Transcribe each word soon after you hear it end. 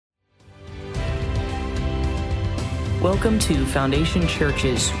Welcome to Foundation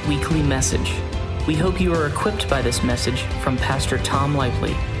Church's weekly message. We hope you are equipped by this message from Pastor Tom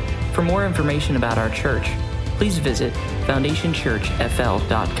Lively. For more information about our church, please visit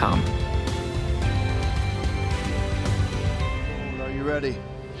foundationchurchfl.com. Are you ready?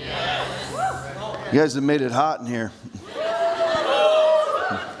 Yes. You guys have made it hot in here.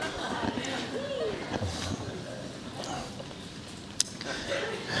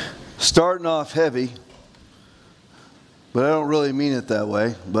 Starting off heavy, but I don't really mean it that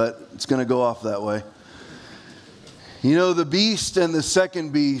way, but it's going to go off that way. You know, the beast and the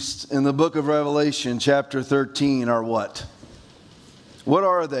second beast in the book of Revelation, chapter 13, are what? What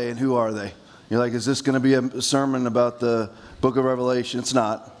are they and who are they? You're like, is this going to be a sermon about the book of Revelation? It's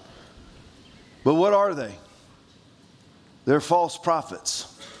not. But what are they? They're false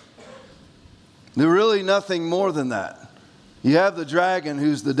prophets. They're really nothing more than that. You have the dragon,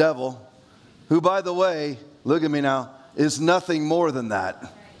 who's the devil, who, by the way, look at me now, is nothing more than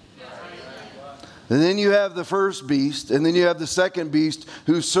that. And then you have the first beast, and then you have the second beast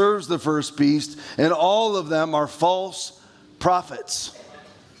who serves the first beast, and all of them are false prophets.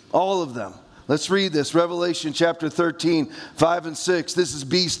 All of them. Let's read this. Revelation chapter 13, 5 and 6. This is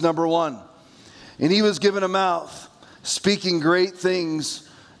beast number 1. And he was given a mouth, speaking great things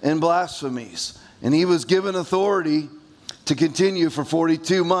and blasphemies. And he was given authority to continue for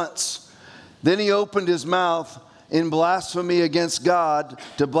 42 months. Then he opened his mouth in blasphemy against God,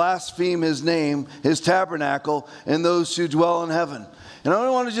 to blaspheme his name, his tabernacle, and those who dwell in heaven. And I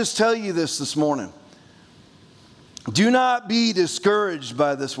want to just tell you this morning. Do not be discouraged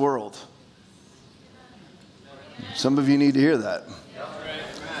by this world. Some of you need to hear that.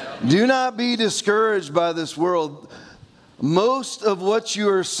 Do not be discouraged by this world. Most of what you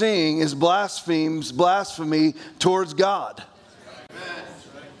are seeing is blasphemy towards God.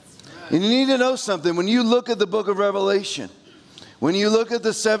 And you need to know something. When you look at the book of Revelation, when you look at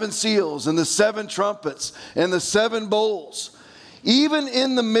the 7 seals and the 7 trumpets and the 7 bowls, even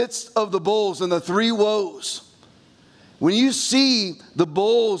in the midst of the bowls and the 3 woes, when you see the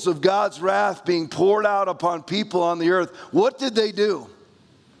bowls of God's wrath being poured out upon people on the earth, what did they do?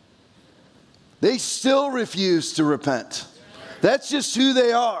 They still refuse to repent. That's just who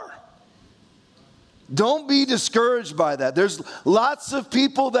they are. Don't be discouraged by that. There's lots of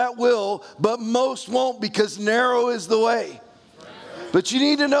people that will, but most won't, because narrow is the way. But you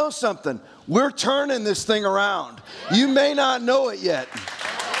need to know something. We're turning this thing around. You may not know it yet.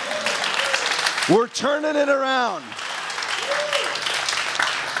 We're turning it around.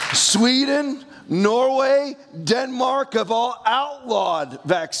 Sweden, Norway, Denmark have all outlawed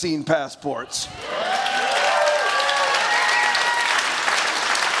vaccine passports.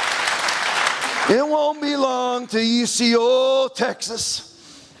 It won't be long till you see old Texas,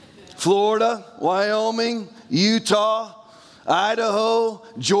 Florida, Wyoming, Utah, Idaho,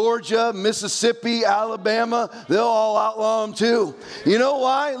 Georgia, Mississippi, Alabama. They'll all outlaw them too. You know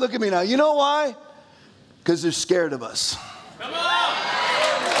why? Look at me now. You know why? Because they're scared of us. Come on!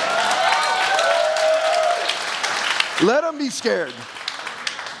 Let them be scared.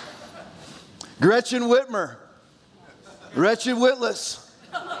 Gretchen Whitmer, Gretchen Whitlas,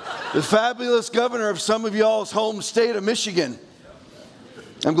 the fabulous governor of some of y'all's home state of Michigan.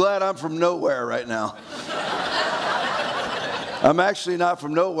 I'm glad I'm from nowhere right now. I'm actually not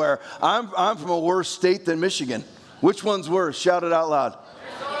from nowhere. I'm from a worse state than Michigan. Which one's worse? Shout it out loud.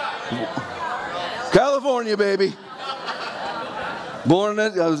 California, baby. I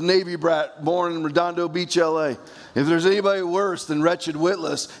was a Navy brat, born in Redondo Beach, LA. If there's anybody worse than Wretched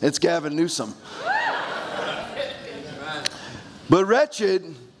Witless, it's Gavin Newsom. But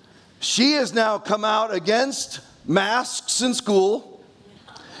Wretched, she has now come out against masks in school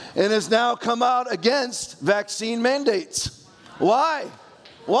and has now come out against vaccine mandates. Why?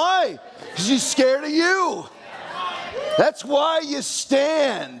 Why? Because she's scared of you. That's why you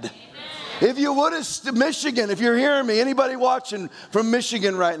stand. If you would have, Michigan, if you're hearing me, anybody watching from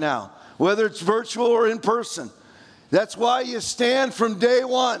Michigan right now, whether it's virtual or in person, that's why you stand from day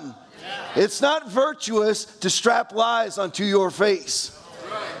one. It's not virtuous to strap lies onto your face.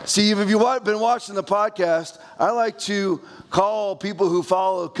 See, if you've been watching the podcast, I like to call people who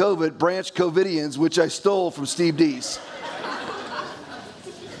follow COVID branch COVIDians, which I stole from Steve Deese.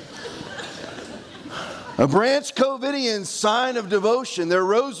 A branch COVIDian's sign of devotion, their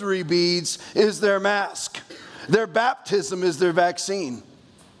rosary beads, is their mask. Their baptism is their vaccine.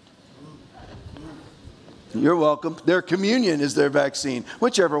 You're welcome. Their communion is their vaccine.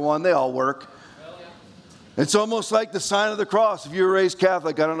 Whichever one, they all work. It's almost like the sign of the cross. If you were raised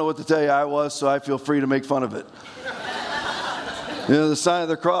Catholic, I don't know what to tell you. I was, so I feel free to make fun of it. You know, the sign of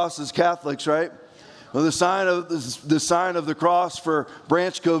the cross is Catholics, right? Well, the sign of the cross for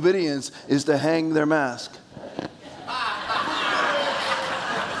Branch Covidians is to hang their mask.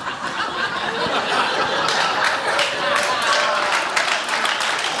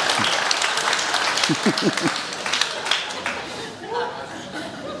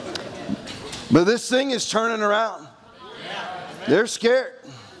 But this thing is turning around. They're scared.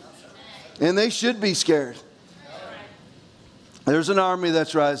 And they should be scared. There's an army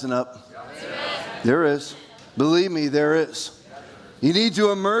that's rising up. There is. Believe me, there is. You need to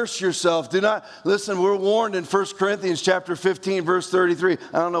immerse yourself. Do not, listen, we're warned in 1 Corinthians chapter 15, verse 33.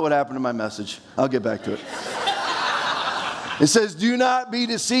 I don't know what happened to my message. I'll get back to it. It says, do not be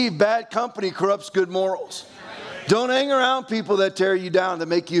deceived. Bad company corrupts good morals. Don't hang around people that tear you down, that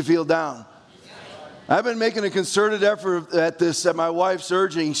make you feel down. I've been making a concerted effort at this at my wife's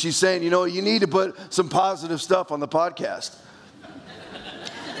urging. She's saying, you need to put some positive stuff on the podcast.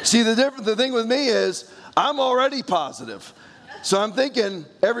 See, the thing with me is I'm already positive. So I'm thinking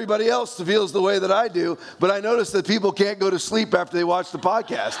everybody else feels the way that I do, but I notice that people can't go to sleep after they watch the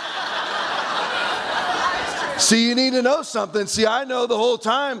podcast. See, you need to know something. See, I know the whole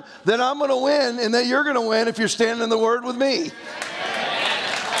time that I'm going to win and that you're going to win if you're standing in the Word with me.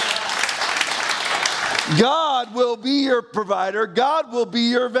 God will be your provider. God will be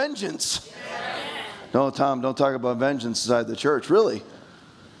your vengeance. No, Tom, don't talk about vengeance inside the church, really.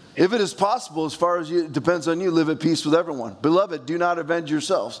 If it is possible, as far as you, it depends on you, live at peace with everyone. Beloved, do not avenge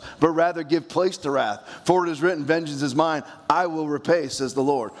yourselves, but rather give place to wrath. For it is written, vengeance is mine, I will repay, says the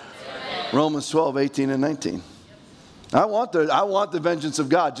Lord. Romans 12, 18 and 19. I want the vengeance of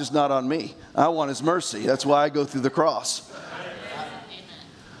God, just not on me. I want His mercy. That's why I go through the cross.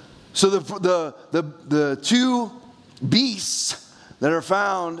 So the two beasts that are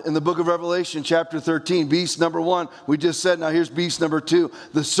found in the book of Revelation, chapter 13. Beast number 1, we just said. Now here's beast number 2,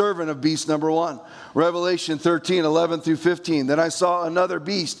 the servant of beast number 1. Revelation 13, 11 through 15. Then I saw another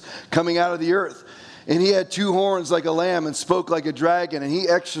beast coming out of the earth. And he had 2 horns like a lamb and spoke like a dragon. And he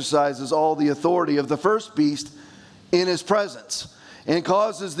exercises all the authority of the first beast in his presence. And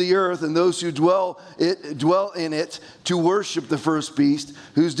causes the earth and those who dwell in it to worship the first beast,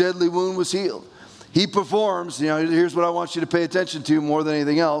 whose deadly wound was healed. He performs, here's what I want you to pay attention to more than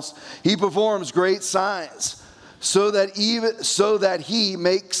anything else. He performs great signs so that he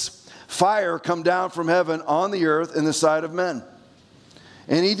makes fire come down from heaven on the earth in the sight of men.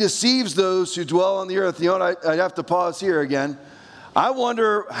 And he deceives those who dwell on the earth. I have to pause here again. I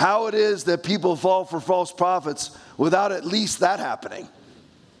wonder how it is that people fall for false prophets without at least that happening.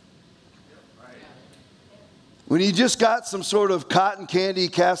 When you just got some sort of cotton candy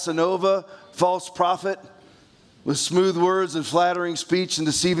Casanova false prophet with smooth words and flattering speech and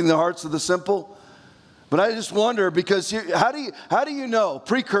deceiving the hearts of the simple. But I just wonder, because how do you know,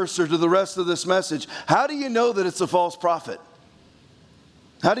 precursor to the rest of this message, how do you know that it's a false prophet?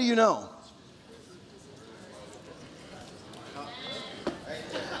 How do you know?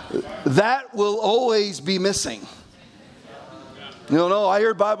 That will always be missing. No, I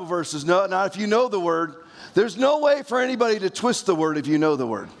hear Bible verses. No, not if you know the word. There's no way for anybody to twist the word if you know the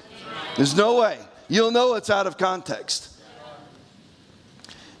word. There's no way. You'll know it's out of context.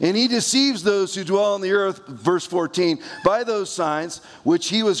 And he deceives those who dwell on the earth, verse 14, by those signs which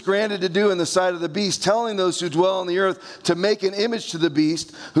he was granted to do in the sight of the beast, telling those who dwell on the earth to make an image to the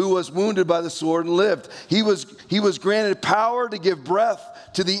beast who was wounded by the sword and lived. He was granted power to give breath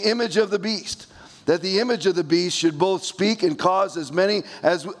to the image of the beast, that the image of the beast should both speak and cause as many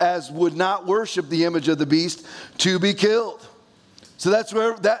as would not worship the image of the beast to be killed. So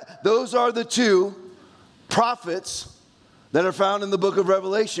those are the 2 prophets that are found in the book of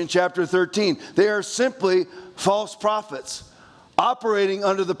Revelation, chapter 13. They are simply false prophets operating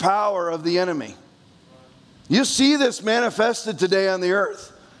under the power of the enemy. You see this manifested today on the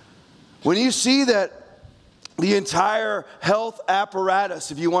earth. When you see that the entire health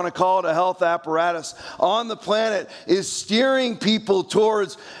apparatus, if you want to call it a health apparatus, on the planet is steering people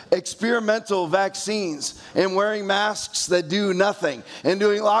towards experimental vaccines and wearing masks that do nothing and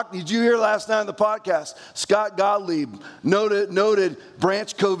doing Did you hear last night on the podcast? Scott Gottlieb, noted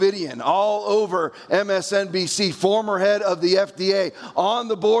Branch Covidian, all over MSNBC, former head of the FDA, on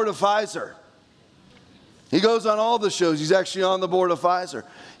the board of Pfizer. He goes on all the shows. He's actually on the board of Pfizer.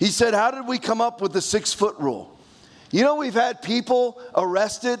 He said, how did we come up with the 6-foot rule? We've had people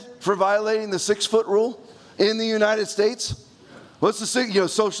arrested for violating the 6-foot rule in the United States. What's the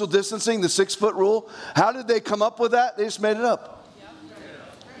social distancing, the 6-foot rule? How did they come up with that? They just made it up.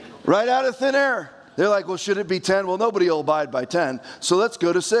 Right out of thin air. They're like, well, should it be 10? Well, nobody will abide by 10, so let's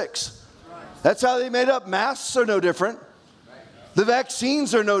go to 6. That's how they made up. Masks are no different. The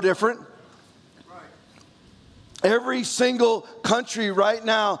vaccines are no different. Every single country right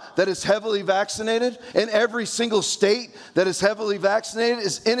now that is heavily vaccinated and every single state that is heavily vaccinated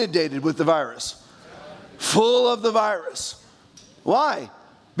is inundated with the virus. Full of the virus. Why?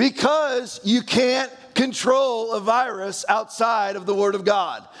 Because you can't control a virus outside of the Word of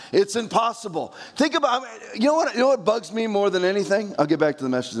God. It's impossible. Think about, you know what bugs me more than anything? I'll get back to the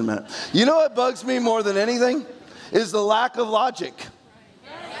message in a minute. You know what bugs me more than anything? Is the lack of logic.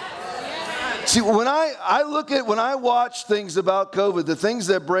 See, when I watch things about COVID, the things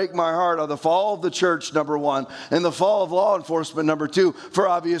that break my heart are the fall of the church, number one, and the fall of law enforcement, number two, for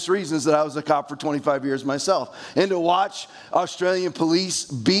obvious reasons that I was a cop for 25 years myself. And to watch Australian police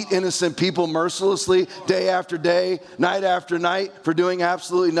beat innocent people mercilessly day after day, night after night for doing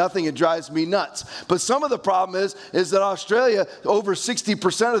absolutely nothing, it drives me nuts. But some of the problem is that Australia, over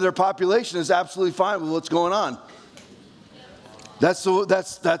 60% of their population is absolutely fine with what's going on. That's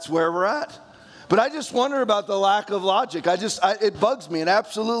where we're at. But I just wonder about the lack of logic. It bugs me. And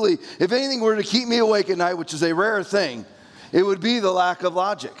absolutely, if anything were to keep me awake at night, which is a rare thing, it would be the lack of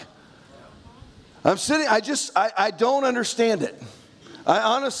logic. I don't understand it. I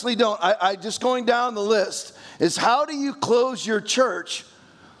honestly don't. I just going down the list is how do you close your church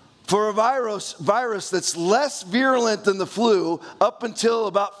for a virus that's less virulent than the flu up until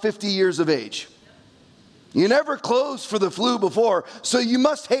about 50 years of age? You never closed for the flu before, so you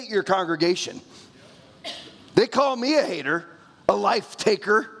must hate your congregation. They call me a hater, a life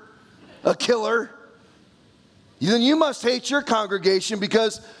taker, a killer. Then you must hate your congregation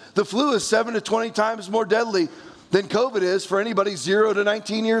because the flu is 7 to 20 times more deadly than COVID is for anybody 0 to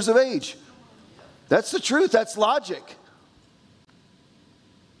 19 years of age. That's the truth. That's logic.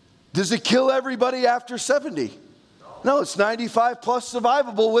 Does it kill everybody after 70? No, it's 95 plus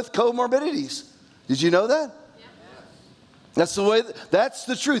survivable with comorbidities. Did you know that? That's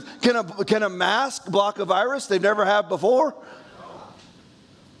the truth. Can a mask block a virus they've never had before?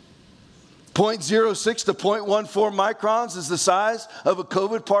 0.06 to 0.14 microns is the size of a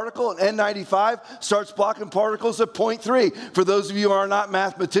COVID particle, and N95 starts blocking particles at 0.3. For those of you who are not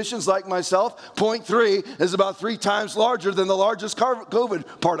mathematicians like myself, 0.3 is about 3 times larger than the largest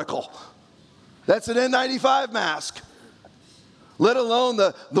COVID particle. That's an N95 mask. Let alone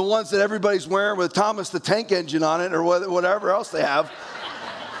the ones that everybody's wearing with Thomas the Tank Engine on it or whatever else they have.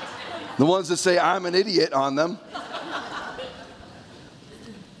 The ones that say, I'm an idiot on them.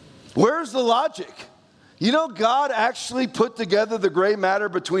 Where's the logic? You know, God actually put together the gray matter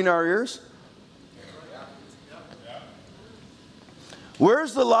between our ears.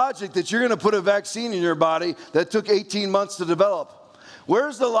 Where's the logic that you're going to put a vaccine in your body that took 18 months to develop?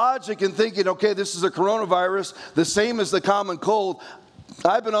 Where's the logic in thinking, okay, this is a coronavirus, the same as the common cold.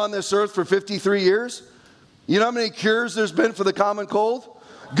 I've been on this earth for 53 years. You know how many cures there's been for the common cold?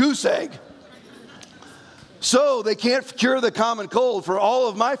 Goose egg. So they can't cure the common cold for all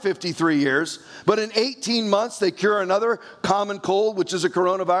of my 53 years, but in 18 months they cure another common cold, which is a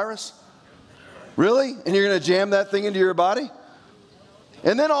coronavirus? Really? And you're going to jam that thing into your body?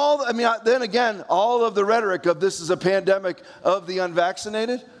 And then all of the rhetoric of this is a pandemic of the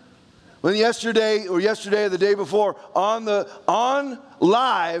unvaccinated. When yesterday or the day before on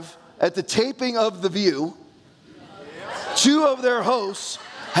live at the taping of The View, 2 of their hosts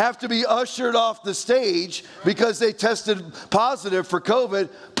have to be ushered off the stage because they tested positive for COVID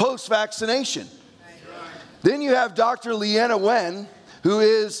post-vaccination. Then you have Dr. Leana Wen, who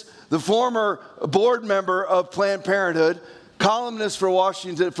is the former board member of Planned Parenthood, columnist for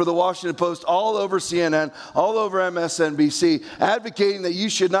the Washington Post, all over CNN, all over MSNBC, advocating that you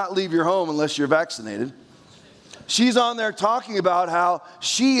should not leave your home unless you're vaccinated. She's on there talking about how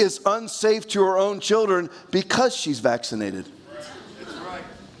she is unsafe to her own children because she's vaccinated.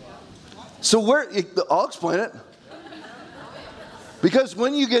 So I'll explain it. Because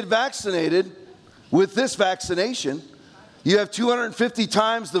when you get vaccinated with this vaccination, you have 250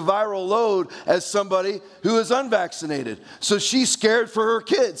 times the viral load as somebody who is unvaccinated. So she's scared for her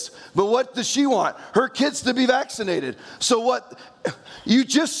kids. But what does she want? Her kids to be vaccinated. So what you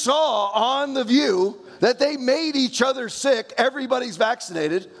just saw on The View, that they made each other sick. Everybody's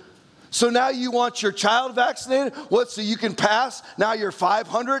vaccinated. So now you want your child vaccinated? What, so you can pass now your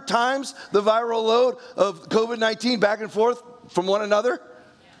 500 times the viral load of COVID-19 back and forth from one another?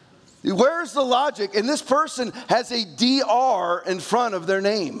 Where's the logic? And this person has a DR in front of their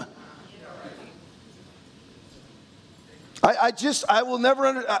name. I will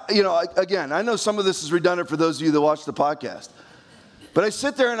never, again, I know some of this is redundant for those of you that watch the podcast. But I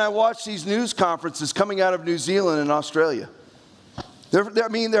sit there and I watch these news conferences coming out of New Zealand and Australia. I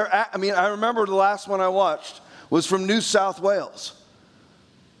remember the last one I watched was from New South Wales.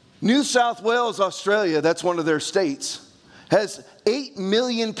 New South Wales, Australia, that's one of their states, has 8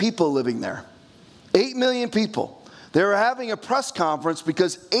 million people living there. 8 million people. They were having a press conference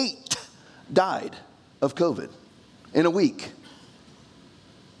because 8 died of COVID in a week.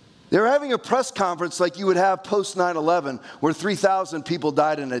 They were having a press conference like you would have post 9/11, where 3,000 people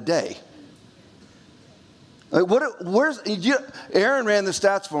died in a day. Like Aaron ran the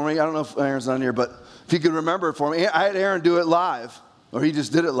stats for me. I don't know if Aaron's on here, but if you could remember it for me. I had Aaron do it live, or he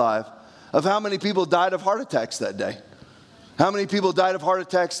just did it live, of how many people died of heart attacks that day. How many people died of heart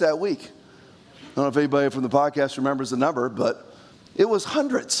attacks that week? I don't know if anybody from the podcast remembers the number, but it was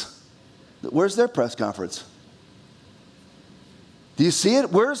hundreds. Where's their press conference? Do you see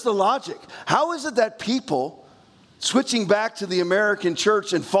it? Where's the logic? How is it that people, switching back to the American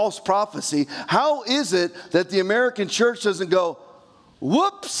church and false prophecy, how is it that the American church doesn't go,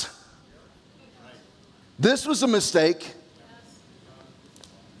 whoops, this was a mistake?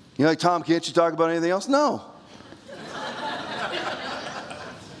 You're like, Tom, can't you talk about anything else? No.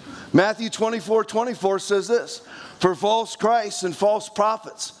 Matthew 24:24 says this, for false Christs and false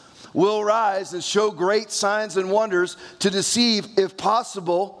prophets will rise and show great signs and wonders to deceive, if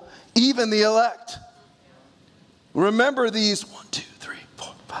possible, even the elect. Remember these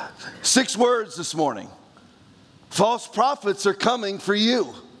 6 words this morning. False prophets are coming for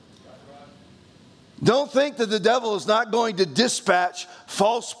you. Don't think that the devil is not going to dispatch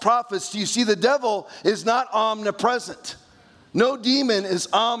false prophets. You see, the devil is not omnipresent. No demon is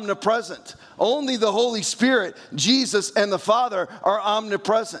omnipresent. Only the Holy Spirit, Jesus, and the Father are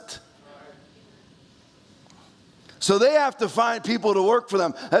omnipresent. So they have to find people to work for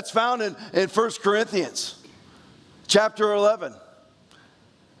them. That's found in 1 Corinthians chapter 11.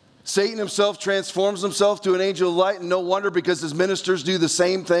 Satan himself transforms himself to an angel of light, and no wonder, because his ministers do the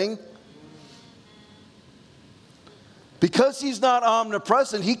same thing. Because he's not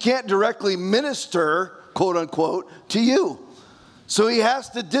omnipresent, he can't directly minister, quote unquote, to you. So he has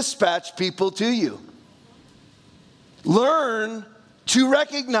to dispatch people to you. Learn to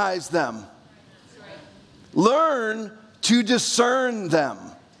recognize them. Learn to discern them.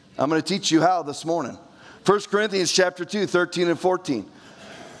 I'm going to teach you how this morning. 1 Corinthians chapter 2, 13 and 14.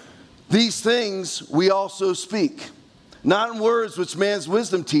 These things we also speak, not in words which man's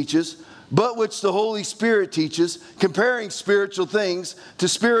wisdom teaches, but which the Holy Spirit teaches, comparing spiritual things to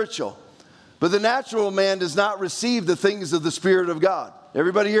spiritual. But the natural man does not receive the things of the Spirit of God.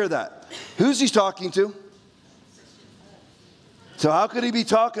 Everybody hear that? Who's he talking to? So how could he be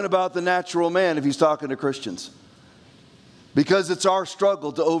talking about the natural man if he's talking to Christians? Because it's our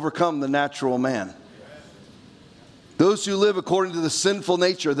struggle to overcome the natural man. Those who live according to the sinful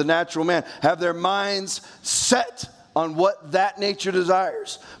nature, the natural man, have their minds set on what that nature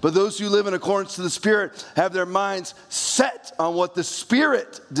desires. But those who live in accordance to the Spirit have their minds set on what the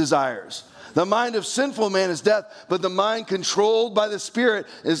Spirit desires. The mind of sinful man is death, but the mind controlled by the Spirit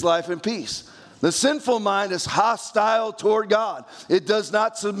is life and peace. The sinful mind is hostile toward God. It does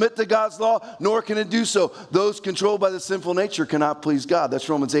not submit to God's law, nor can it do so. Those controlled by the sinful nature cannot please God. That's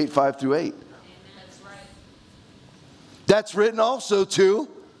Romans 8, 5 through 8. That's right. That's written also too.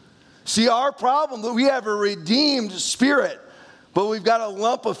 See, our problem that we have a redeemed spirit, but we've got a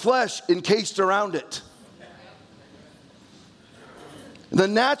lump of flesh encased around it. The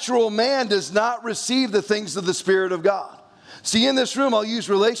natural man does not receive the things of the Spirit of God. See, in this room, I'll use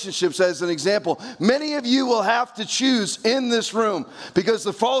relationships as an example. Many of you will have to choose in this room, because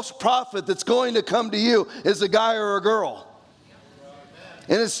the false prophet that's going to come to you is a guy or a girl.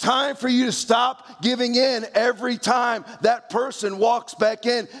 And it's time for you to stop giving in every time that person walks back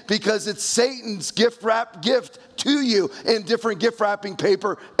in, because it's Satan's gift-wrapped gift to you in different gift-wrapping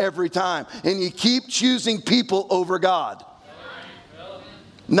paper every time. And you keep choosing people over God.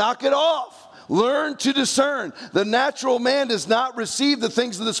 Knock it off. Learn to discern. The natural man does not receive the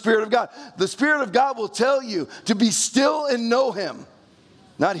things of the Spirit of God. The Spirit of God will tell you to be still and know Him.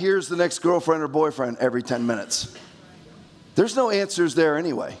 Not here's the next girlfriend or boyfriend every 10 minutes. There's no answers there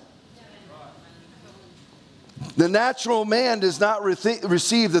anyway. The natural man does not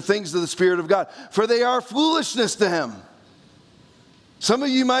receive the things of the Spirit of God, for they are foolishness to him. Some of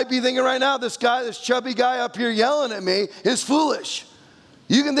you might be thinking right now, this chubby guy up here yelling at me is foolish.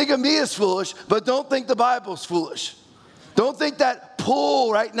 You can think of me as foolish, but don't think the Bible's foolish. Don't think that pull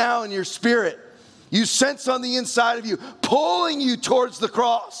right now in your spirit, you sense on the inside of you, pulling you towards the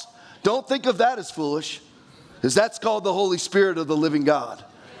cross. Don't think of that as foolish, because that's called the Holy Spirit of the living God.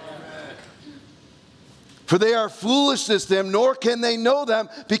 Amen. For they are foolishness to them, nor can they know them,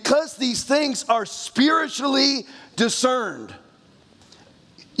 because these things are spiritually discerned.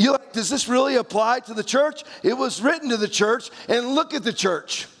 You're like, does this really apply to the church? It was written to the church, and look at the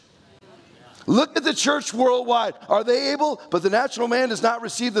church. Look at the church worldwide. Are they able? But the natural man does not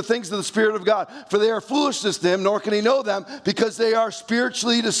receive the things of the Spirit of God, for they are foolishness to him, nor can he know them, because they are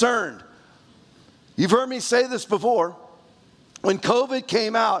spiritually discerned. You've heard me say this before. When COVID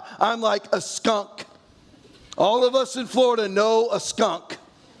came out, I'm like a skunk. All of us in Florida know a skunk.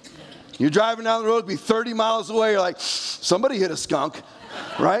 You're driving down the road, be 30 miles away, you're like, somebody hit a skunk,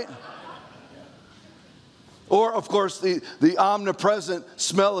 right? Or, of course, the omnipresent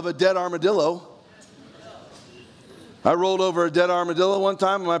smell of a dead armadillo. I rolled over a dead armadillo one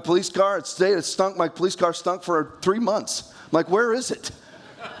time in my police car. It stunk. My police car stunk for 3 months. I'm like, where is it?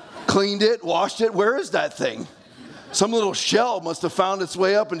 Cleaned it, washed it. Where is that thing? Some little shell must have found its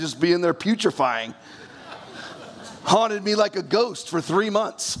way up and just be in there putrefying. Haunted me like a ghost for 3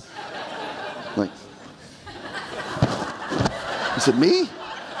 months. Like, is it me?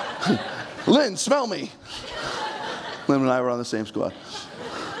 Lynn, smell me. Lynn and I were on the same squad.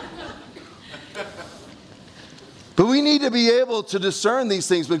 But we need to be able to discern these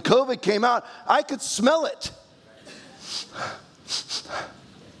things. When COVID came out, I could smell it.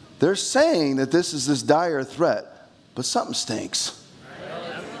 They're saying that this is this dire threat, but something stinks.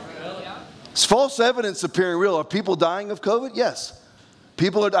 Is false evidence appearing real? Are people dying of COVID? Yes.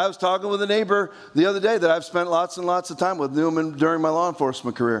 I was talking with a neighbor the other day that I've spent lots and lots of time with, knew him during my law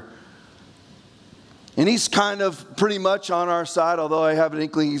enforcement career. And he's kind of pretty much on our side, although I have an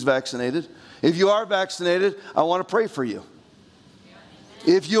inkling he's vaccinated. If you are vaccinated, I want to pray for you.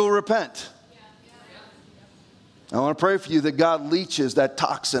 If you'll repent. I want to pray for you that God leaches that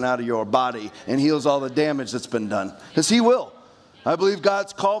toxin out of your body and heals all the damage that's been done. Because he will. I believe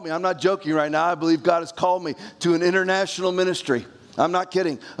God's called me. I'm not joking right now. I believe God has called me to an international ministry. I'm not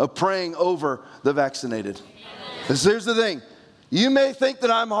kidding. Of praying over the vaccinated. Because here's the thing. You may think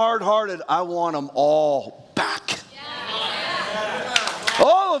that I'm hard-hearted. I want them all back.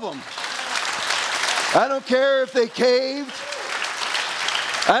 All of them. I don't care if they caved.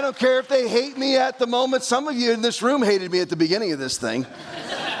 I don't care if they hate me at the moment. Some of you in this room hated me at the beginning of this thing.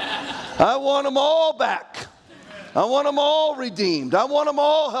 I want them all back. I want them all redeemed. I want them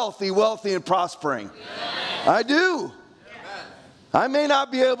all healthy, wealthy, and prospering. I do. I may not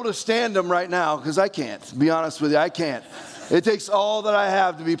be able to stand them right now because I can't. To be honest with you, I can't. It takes all that I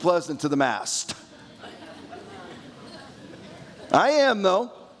have to be pleasant to the mast. I am,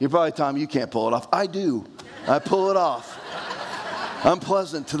 though. You're probably telling me you can't pull it off. I do. I pull it off. I'm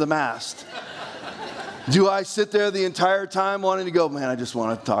pleasant to the mast. Do I sit there the entire time wanting to go, man, I just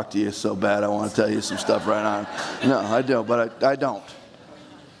want to talk to you so bad. I want to tell you some stuff right on. No, I don't, but I don't.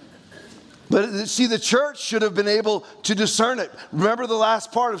 But see, the church should have been able to discern it. Remember the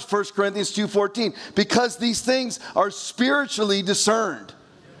last part of 1 Corinthians 2:14. Because these things are spiritually discerned.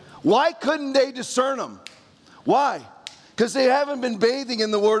 Why couldn't they discern them? Why? Because they haven't been bathing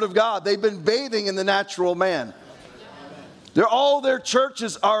in the Word of God. They've been bathing in the natural man. All their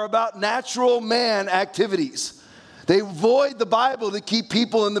churches are about natural man activities. They void the Bible to keep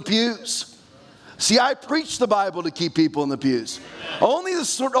people in the pews. See, I preach the Bible to keep people in the pews. Only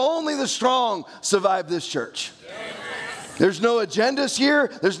the strong survive this church. There's no agendas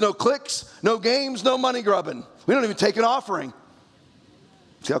here. There's no cliques, no games, no money grubbing. We don't even take an offering.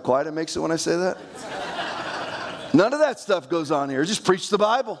 See how quiet it makes it when I say that? None of that stuff goes on here. Just preach the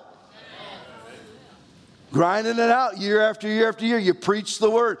Bible. Grinding it out year after year after year. You preach the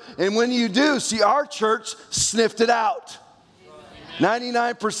word. And when you do, see, our church sniffed it out.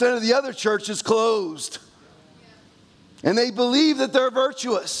 99% of the other churches closed. And they believe that they're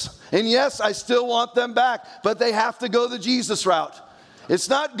virtuous. And yes, I still want them back, but they have to go the Jesus route. It's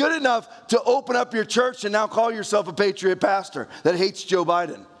not good enough to open up your church and now call yourself a patriot pastor that hates Joe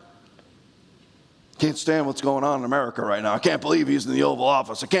Biden. Can't stand what's going on in America right now. I can't believe he's in the Oval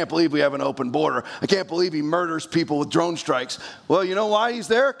Office. I can't believe we have an open border. I can't believe he murders people with drone strikes. Well, you know why he's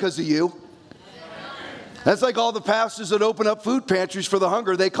there? Because of you. That's like all the pastors that open up food pantries for the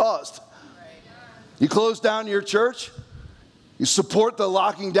hunger they caused. You close down your church, you support the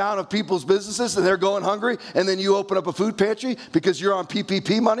locking down of people's businesses and they're going hungry, and then you open up a food pantry because you're on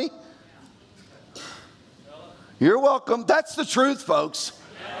PPP money? You're welcome. That's the truth, folks.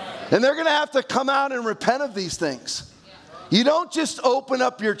 And they're going to have to come out and repent of these things. You don't just open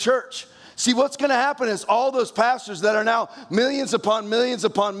up your church. See, what's going to happen is all those pastors that are now millions upon millions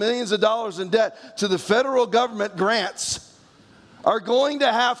of dollars in debt to the federal government grants are going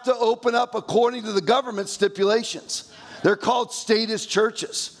to have to open up according to the government stipulations. They're called statist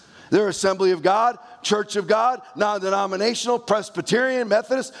churches. They're Assembly of God, Church of God, non-denominational, Presbyterian,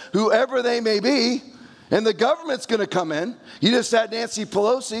 Methodist, whoever they may be. And the government's going to come in. You just had Nancy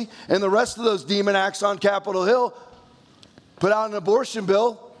Pelosi and the rest of those demon acts on Capitol Hill put out an abortion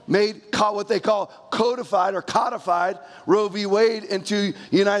bill made what they call codified or codified Roe v. Wade into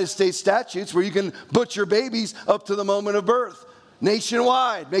United States statutes where you can butcher babies up to the moment of birth.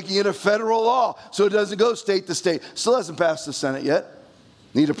 Nationwide, making it a federal law so it doesn't go state to state. Still hasn't passed the Senate yet.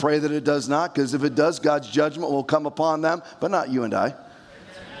 Need to pray that it does not, because if it does, God's judgment will come upon them, but not you and I.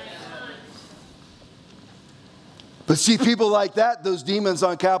 But see, people like that, those demons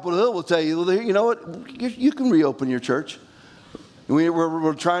on Capitol Hill will tell you, well, you know what, you can reopen your church.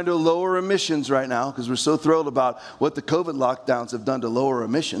 We're trying to lower emissions right now because we're so thrilled about what the COVID lockdowns have done to lower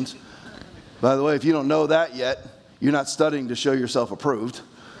emissions. By the way, if you don't know that yet, you're not studying to show yourself approved.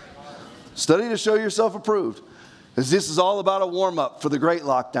 Study to show yourself approved. Because this is all about a warm-up for the great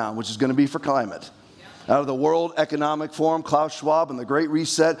lockdown, which is going to be for climate. Out of the World Economic Forum, Klaus Schwab, and the Great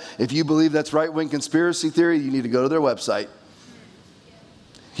Reset. If you believe that's right-wing conspiracy theory, you need to go to their website.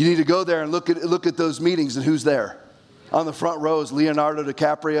 You need to go there and look at those meetings and who's there. On the front row is Leonardo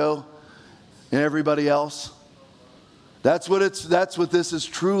DiCaprio and everybody else. That's what this is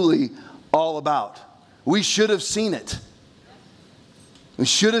truly all about. We should have seen it. We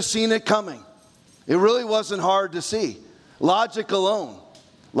should have seen it coming. It really wasn't hard to see. Logic alone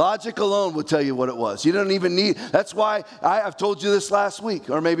would tell you what it was. You don't even need, that's why I've told you this last week,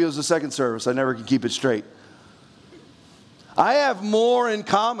 or maybe it was the second service. I never can keep it straight. I have more in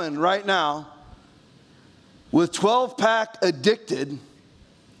common right now with 12-pack addicted,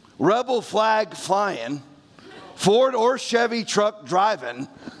 rebel flag flying, Ford or Chevy truck driving,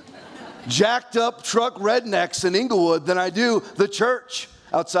 jacked up truck rednecks in Inglewood than I do the church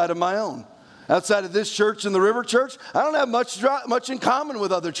outside of my own. Outside of this church and the River Church, I don't have much in common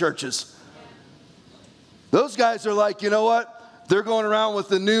with other churches. Those guys are like, you know what? They're going around with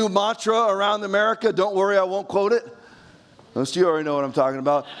the new mantra around America. Don't worry, I won't quote it. Most of you already know what I'm talking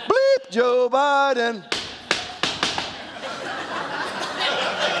about. Bleep Joe Biden.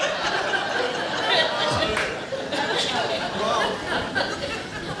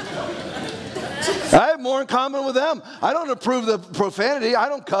 I have more in common with them. I don't approve the profanity. I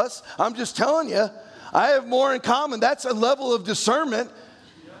don't cuss. I'm just telling you, I have more in common. That's a level of discernment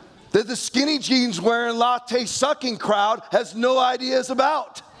that the skinny jeans wearing latte sucking crowd has no ideas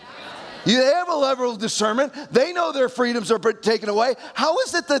about. They have a level of discernment. They know their freedoms are taken away. How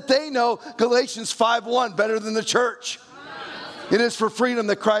is it that they know Galatians 5:1 better than the church? It is for freedom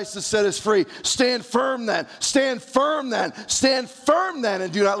that Christ has set us free. Stand firm then. Stand firm then. Stand firm then,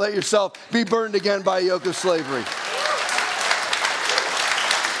 and do not let yourself be burned again by a yoke of slavery.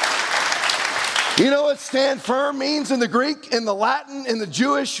 You know what stand firm means in the Greek, in the Latin, in the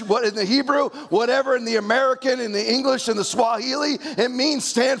Jewish, in the Hebrew, whatever, in the American, in the English, in the Swahili? It means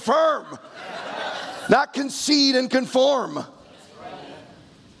stand firm. Not concede and conform.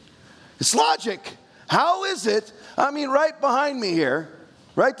 It's logic. How is it? I mean, right behind me here,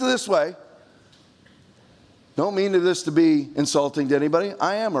 right to this way. Don't mean this to be insulting to anybody.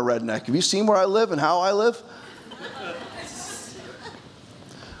 I am a redneck. Have you seen where I live and how I live?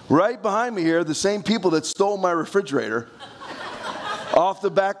 Right behind me here, the same people that stole my refrigerator off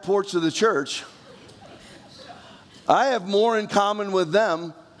the back porch of the church. I have more in common with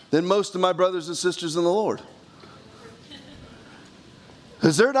them than most of my brothers and sisters in the Lord.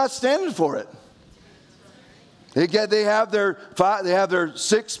 Because they're not standing for it. They have their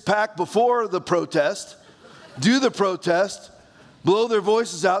six-pack before the protest, do the protest, blow their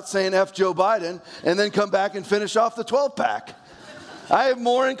voices out saying F Joe Biden, and then come back and finish off the 12-pack. I have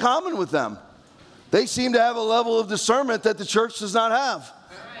more in common with them. They seem to have a level of discernment that the church does not have.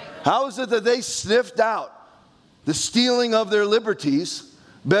 How is it that they sniffed out the stealing of their liberties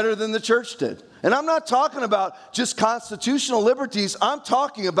better than the church did? And I'm not talking about just constitutional liberties. I'm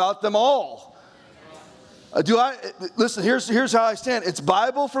talking about them all. Listen, here's how I stand. It's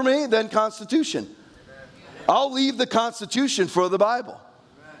Bible for me, then Constitution. I'll leave the Constitution for the Bible.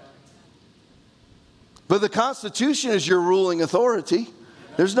 But the Constitution is your ruling authority.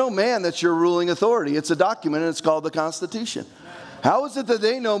 There's no man that's your ruling authority. It's a document, and it's called the Constitution. How is it that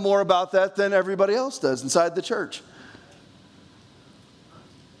they know more about that than everybody else does inside the church?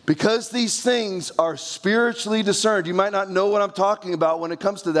 Because these things are spiritually discerned. You might not know what I'm talking about when it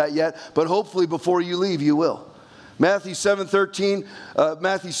comes to that yet, but hopefully before you leave, you will. Matthew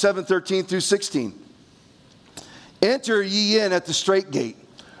 7:13 through 16. Enter ye in at the strait gate.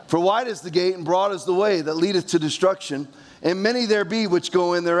 For wide is the gate and broad is the way that leadeth to destruction, and many there be which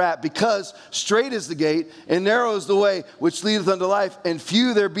go in thereat. Because strait is the gate and narrow is the way which leadeth unto life, and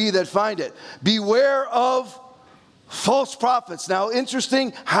few there be that find it. Beware of false prophets. Now,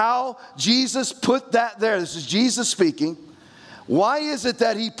 interesting how Jesus put that there. This is Jesus speaking. Why is it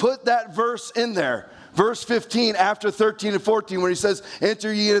that he put that verse in there? Verse 15, after 13 and 14, where he says,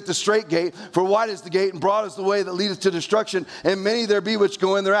 enter ye in at the straight gate, for wide is the gate, and broad is the way that leadeth to destruction, and many there be which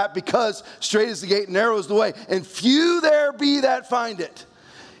go in thereat, because straight is the gate, and narrow is the way, and few there be that find it.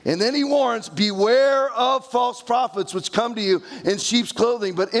 And then he warns, beware of false prophets, which come to you in sheep's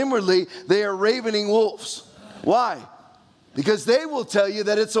clothing, but inwardly they are ravening wolves. Why? Because they will tell you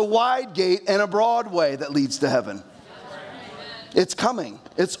that it's a wide gate and a broad way that leads to heaven. It's coming.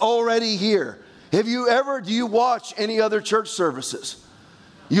 It's already here. Do you watch any other church services?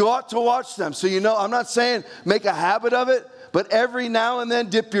 You ought to watch them. So you know, I'm not saying make a habit of it, but every now and then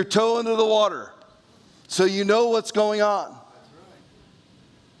dip your toe into the water so you know what's going on.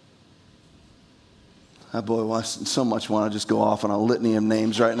 That boy, I so much want to just go off on a litany of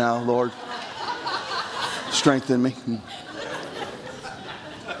names right now, Lord. Strengthen me.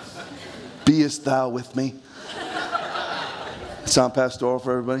 Beest thou with me. Sound pastoral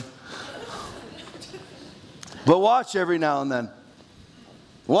for everybody? But watch every now and then.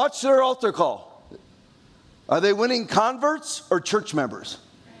 Watch their altar call. Are they winning converts or church members?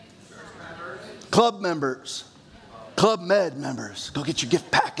 Club members. Club Med members. Go get your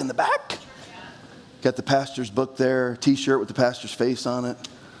gift pack in the back. Got the pastor's book there, t-shirt with the pastor's face on it.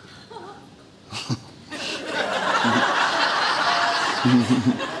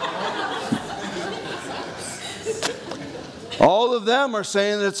 All of them are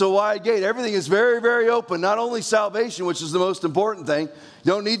saying that it's a wide gate. Everything is very, very open. Not only salvation, which is the most important thing.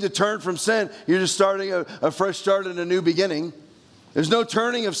 You don't need to turn from sin. You're just starting a fresh start and a new beginning. There's no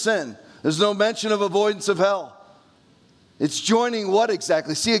turning of sin. There's no mention of avoidance of hell. It's joining what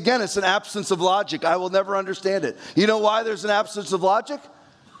exactly? See, again, it's an absence of logic. I will never understand it. You know why there's an absence of logic?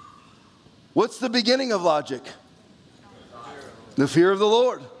 What's the beginning of logic? The fear of the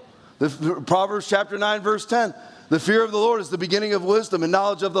Lord. Proverbs chapter 9, verse 10. The fear of the Lord is the beginning of wisdom, and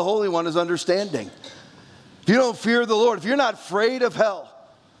knowledge of the Holy One is understanding. If you don't fear the Lord, if you're not afraid of hell,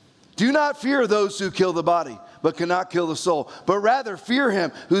 do not fear those who kill the body, but cannot kill the soul. But rather fear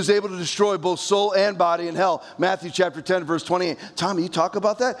him who's able to destroy both soul and body in hell. Matthew chapter 10, verse 28. Tommy, you talk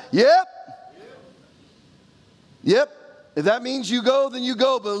about that? Yep. If that means you go, then you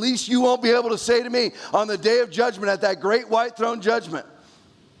go. But at least you won't be able to say to me on the day of judgment, at that great white throne judgment,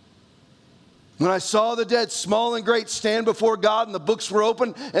 when I saw the dead, small and great, stand before God, and the books were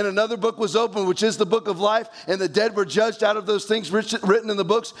open, and another book was open, which is the book of life, and the dead were judged out of those things written in the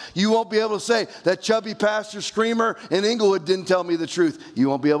books, you won't be able to say, that chubby pastor screamer in Inglewood didn't tell me the truth. You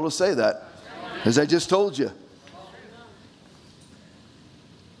won't be able to say that, as I just told you.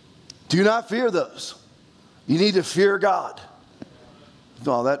 Do not fear those. You need to fear God.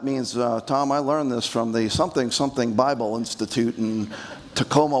 Well, that means, Tom, I learned this from the something Bible Institute in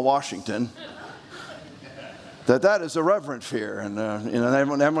Tacoma, Washington. That is a reverent fear, and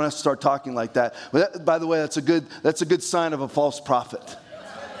everyone has to start talking like that. But that, by the way, that's a good sign of a false prophet.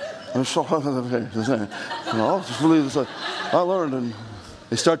 I learned, and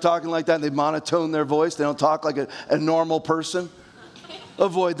they start talking like that, and they monotone their voice. They don't talk like a normal person.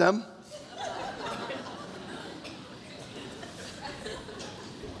 Avoid them.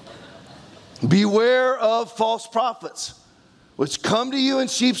 Beware of false prophets, which come to you in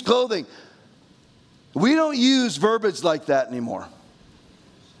sheep's clothing. We don't use verbiage like that anymore.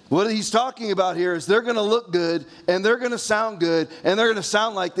 What he's talking about here is they're going to look good, and they're going to sound good, and they're going to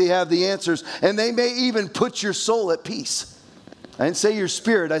sound like they have the answers, and they may even put your soul at peace. I didn't say your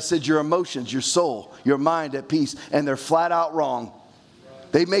spirit, I said your emotions, your soul, your mind at peace, and they're flat out wrong.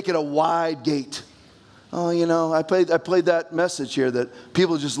 They make it a wide gate. Oh, you know, I played that message here that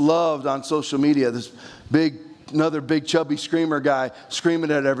people just loved on social media. This another big chubby screamer guy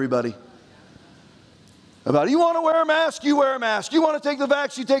screaming at everybody about, you want to wear a mask, you wear a mask. You want to take the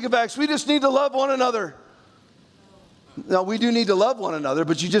vax, you take a vax. We just need to love one another. Now, we do need to love one another,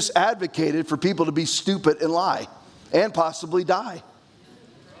 but you just advocated for people to be stupid and lie and possibly die.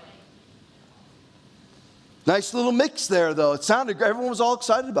 Nice little mix there, though. It sounded great. Everyone was all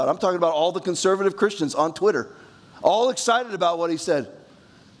excited about it. I'm talking about all the conservative Christians on Twitter. All excited about what he said.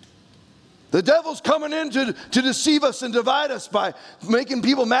 The devil's coming in to deceive us and divide us by making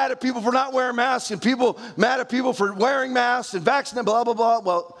people mad at people for not wearing masks and people mad at people for wearing masks and vaccinating, blah, blah, blah.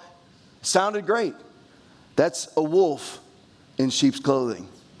 Well, it sounded great. That's a wolf in sheep's clothing,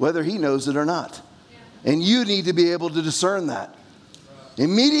 whether he knows it or not. Yeah. And you need to be able to discern that.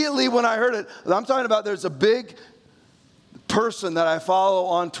 Immediately when I heard it, I'm talking about there's a big person that I follow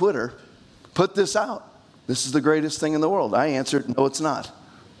on Twitter put this out. This is the greatest thing in the world. I answered, no, it's not.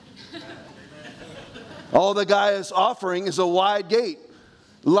 All the guy is offering is a wide gate,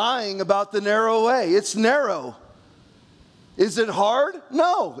 lying about the narrow way. It's narrow. Is it hard?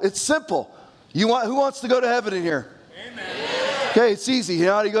 No, it's simple. Who wants to go to heaven in here? Amen. Okay, it's easy. You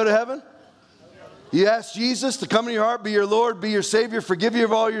know how do you go to heaven? You ask Jesus to come in your heart, be your Lord, be your Savior, forgive you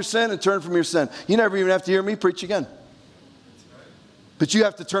of all your sin, and turn from your sin. You never even have to hear me preach again. But you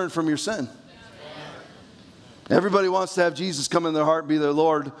have to turn from your sin. Everybody wants to have Jesus come in their heart, be their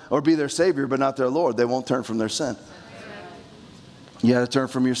Lord, or be their Savior, but not their Lord. They won't turn from their sin. You got to turn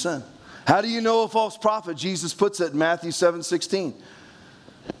from your sin. How do you know a false prophet? Jesus puts it in Matthew 7:16.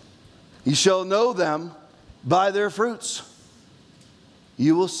 You shall know them by their fruits.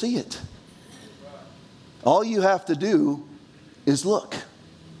 You will see it. All you have to do is look.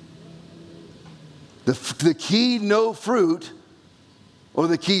 The key no fruit, or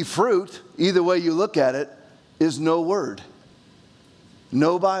the key fruit, either way you look at it, is no word.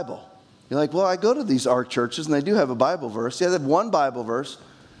 No Bible. You're like, well, I go to these ARC churches and they do have a Bible verse. Yeah, they have one Bible verse,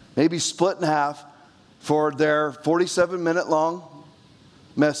 maybe split in half for their 47-minute long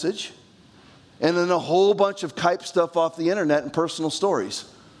message, and then a whole bunch of type stuff off the internet and personal stories.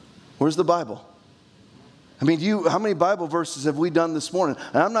 Where's the Bible? I mean, how many Bible verses have we done this morning?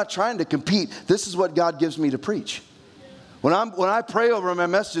 And I'm not trying to compete. This is what God gives me to preach. When I pray over my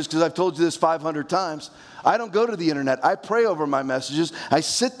messages, because I've told you this 500 times, I don't go to the internet. I pray over my messages. I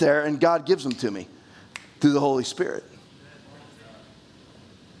sit there and God gives them to me through the Holy Spirit.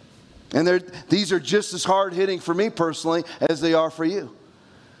 And these are just as hard hitting for me personally as they are for you.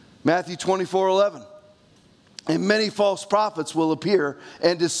 Matthew 24:11. And many false prophets will appear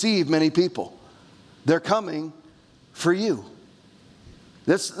and deceive many people. They're coming for you.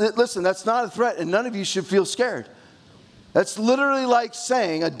 Listen, that's not a threat, and none of you should feel scared. That's literally like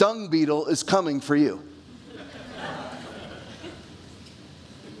saying a dung beetle is coming for you.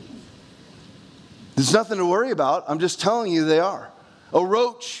 There's nothing to worry about. I'm just telling you they are. A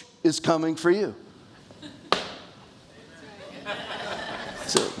roach is coming for you.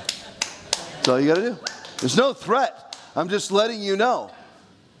 That's all you got to do. There's no threat. I'm just letting you know.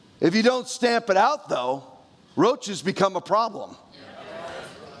 If you don't stamp it out, though, roaches become a problem.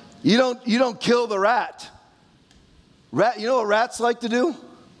 You don't kill the rat. You know what rats like to do?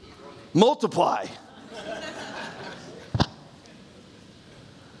 Multiply.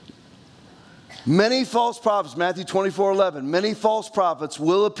 Many false prophets, Matthew 24:11, many false prophets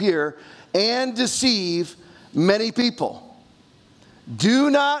will appear and deceive many people. Do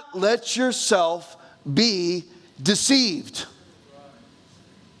not let yourself be deceived.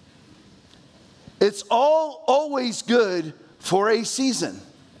 It's always good for a season.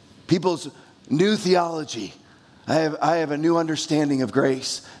 People's new theology. I have a new understanding of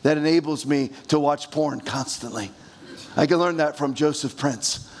grace that enables me to watch porn constantly. I can learn that from Joseph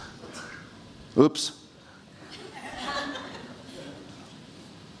Prince. Oops.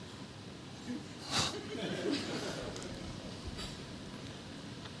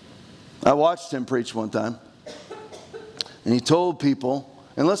 I watched him preach one time, and he told people,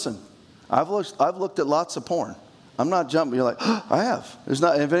 and listen, I've looked at lots of porn. I'm not jumping. You're like, oh, I have. There's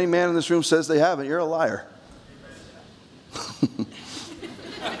not. If any man in this room says they haven't, you're a liar.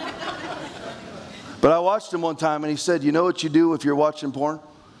 But I watched him one time, and he said, you know what you do if you're watching porn?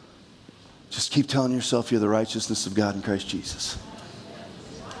 Just keep telling yourself you're the righteousness of God in Christ Jesus.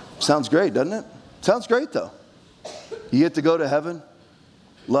 Sounds great, doesn't it? Sounds great, though. You get to go to heaven,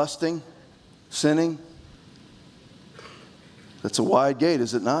 lusting, sinning. That's a wide gate,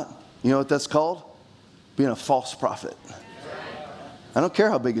 is it not? You know what that's called? Being a false prophet. I don't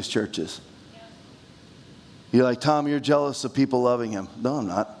care how big his church is. You're like, Tom, you're jealous of people loving him. No, I'm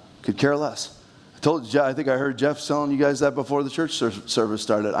not. Could care less. I think I heard Jeff telling you guys that before the church service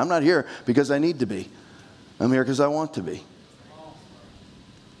started. I'm not here because I need to be. I'm here because I want to be.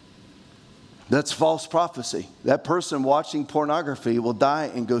 That's false prophecy. That person watching pornography will die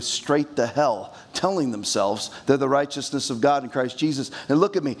and go straight to hell, telling themselves they're the righteousness of God in Christ Jesus. And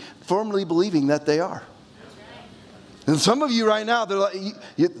look at me, firmly believing that they are. And some of you right now, they're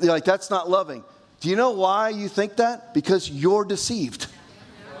like, that's not loving. Do you know why you think that? Because you're deceived.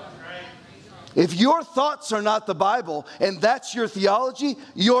 If your thoughts are not the Bible and that's your theology,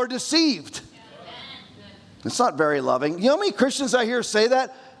 you're deceived. It's not very loving. You know how many Christians I hear say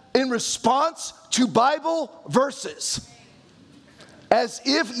that in response to Bible verses? As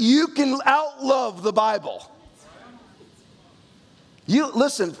if you can outlove the Bible.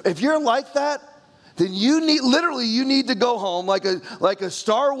 Listen, if you're like that, then you need to go home like a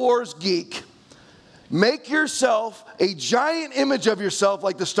Star Wars geek. Make yourself a giant image of yourself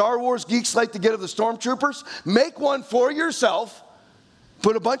like the Star Wars geeks like to get of the stormtroopers. Make one for yourself.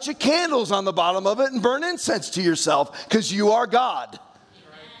 Put a bunch of candles on the bottom of it and burn incense to yourself because you are God.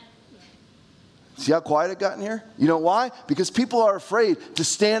 See how quiet it got in here? You know why? Because people are afraid to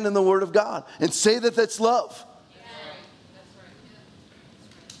stand in the Word of God and say that that's love.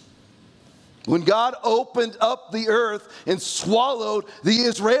 When God opened up the earth and swallowed the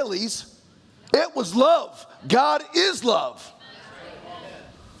Israelis, it was love. God is love.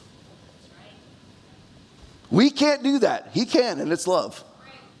 We can't do that. He can, and it's love.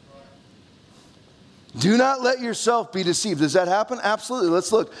 Do not let yourself be deceived. Does that happen? Absolutely.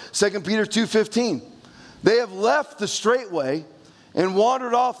 Let's look. 2 Peter 2:15. They have left the straight way and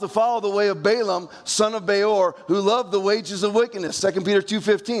wandered off to follow the way of Balaam, son of Beor, who loved the wages of wickedness. 2 Peter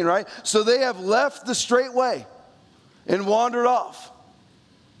 2:15, right? So they have left the straight way and wandered off.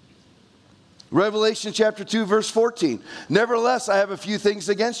 Revelation chapter 2, verse 14. Nevertheless, I have a few things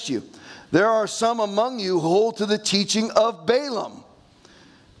against you. There are some among you who hold to the teaching of Balaam.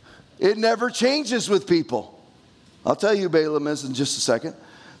 It never changes with people. I'll tell you who Balaam is in just a second.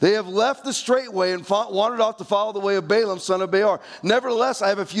 They have left the straight way and wandered off to follow the way of Balaam, son of Beor. Nevertheless, I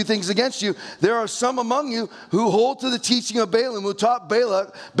have a few things against you. There are some among you who hold to the teaching of Balaam, who taught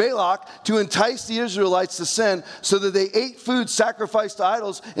Balak to entice the Israelites to sin, so that they ate food sacrificed to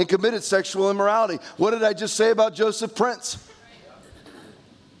idols and committed sexual immorality. What did I just say about Joseph Prince?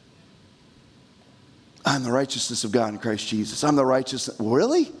 I'm the righteousness of God in Christ Jesus. I'm the righteousness.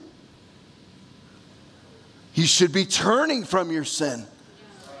 Really? You should be turning from your sin.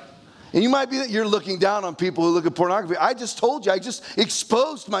 And you might be that you're looking down on people who look at pornography. I just told you, I just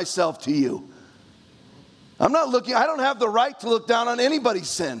exposed myself to you. I don't have the right to look down on anybody's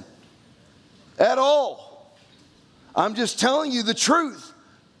sin at all. I'm just telling you the truth.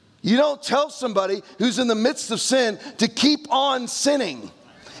 You don't tell somebody who's in the midst of sin to keep on sinning.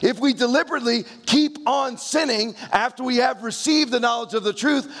 If we deliberately keep on sinning after we have received the knowledge of the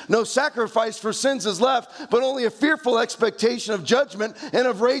truth, no sacrifice for sins is left, but only a fearful expectation of judgment and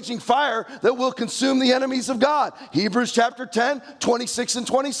of raging fire that will consume the enemies of God. Hebrews chapter 10, 26 and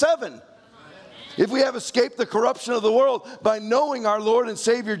 27. If we have escaped the corruption of the world by knowing our Lord and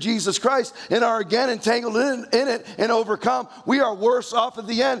Savior Jesus Christ and are again entangled in it and overcome, we are worse off at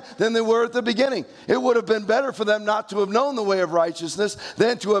the end than they were at the beginning. It would have been better for them not to have known the way of righteousness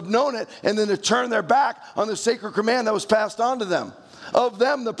than to have known it and then to turn their back on the sacred command that was passed on to them. Of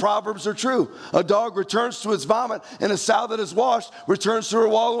them, the proverbs are true. A dog returns to its vomit, and a sow that is washed returns to her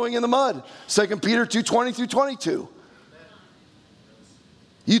wallowing in the mud. 2 Peter 2:20 through 22.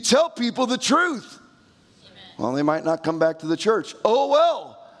 You tell people the truth. Well, they might not come back to the church. Oh,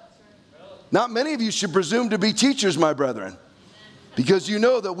 well. Not many of you should presume to be teachers, my brethren, because you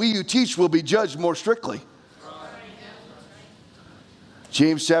know that we who teach will be judged more strictly.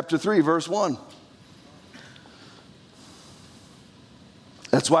 James chapter 3, verse 1.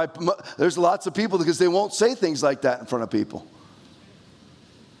 That's why there's lots of people, because they won't say things like that in front of people.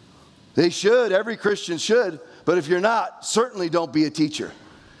 They should. Every Christian should. But if you're not, certainly don't be a teacher.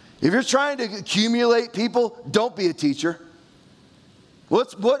 If you're trying to accumulate people, don't be a teacher.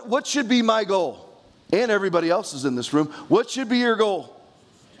 What should be my goal? And everybody else is in this room. What should be your goal?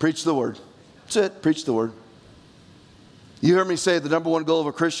 Preach the word. That's it. Preach the word. You heard me say the number one goal of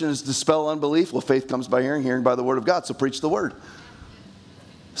a Christian is to dispel unbelief. Well, faith comes by hearing, hearing by the word of God. So preach the word.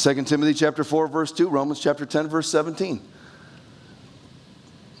 2 Timothy chapter 4, verse 2. Romans chapter 10, verse 17.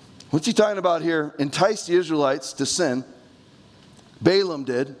 What's he talking about here? Entice the Israelites to sin. Balaam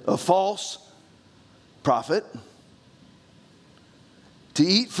did, a false prophet, to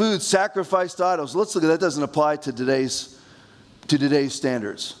eat food sacrificed to idols. Let's look at that. Doesn't apply to today's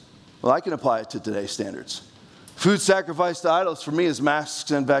standards. Well, I can apply it to today's standards. Food sacrificed to idols for me is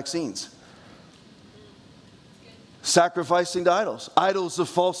masks and vaccines. Sacrificing to idols. Idols of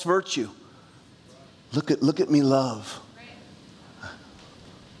false virtue. Look at me love.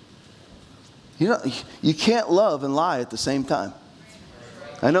 You can't love and lie at the same time.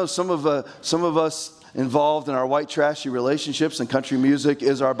 I know some of us involved in our white trashy relationships and country music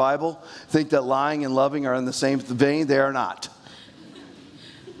is our Bible think that lying and loving are in the same vein. They are not.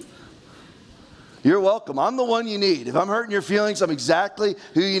 You're welcome. I'm the one you need. If I'm hurting your feelings, I'm exactly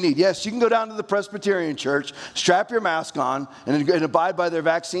who you need. Yes, you can go down to the Presbyterian church, strap your mask on, and abide by their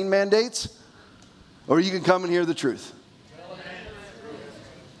vaccine mandates, or you can come and hear the truth.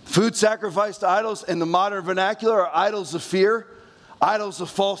 Food sacrificed to idols in the modern vernacular are idols of fear, idols of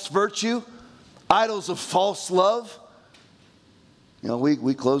false virtue, idols of false love.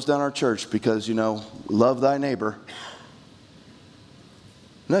 We closed down our church because, love thy neighbor.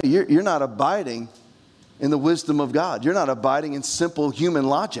 No, you're not abiding in the wisdom of God. You're not abiding in simple human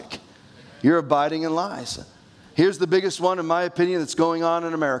logic. You're abiding in lies. Here's the biggest one, in my opinion, that's going on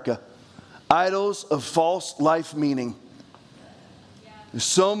in America. Idols of false life meaning. There's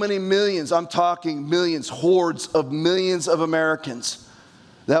so many millions, I'm talking millions, hordes of millions of Americans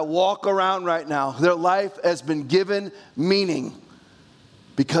that walk around right now. Their life has been given meaning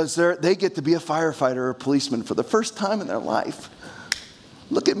because they get to be a firefighter or a policeman for the first time in their life.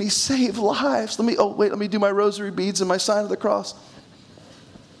 Look at me save lives. Let me do my rosary beads and my sign of the cross.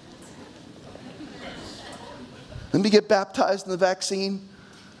 Let me get baptized in the vaccine.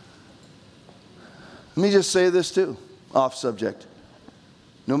 Let me just say this too, off subject.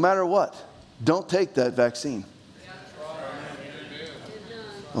 No matter what, don't take that vaccine.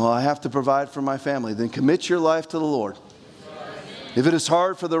 Well, I have to provide for my family. Then commit your life to the Lord. If it is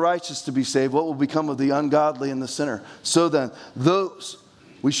hard for the righteous to be saved, what will become of the ungodly and the sinner? So then,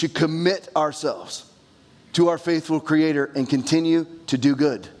 we should commit ourselves to our faithful Creator and continue to do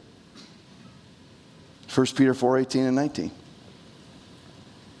good. 1 Peter 4:18 and 19.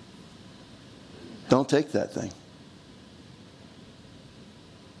 Don't take that thing.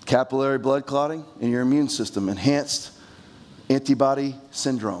 Capillary blood clotting in your immune system, enhanced antibody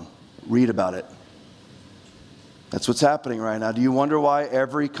syndrome. Read about it. That's what's happening right now. Do you wonder why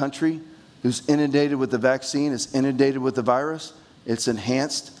every country who's inundated with the vaccine is inundated with the virus? It's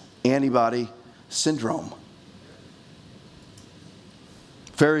enhanced antibody syndrome.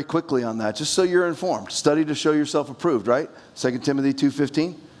 Very quickly on that, just so you're informed. Study to show yourself approved, right? 2 Timothy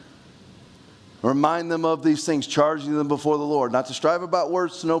 2:15. Remind them of these things, charging them before the Lord, not to strive about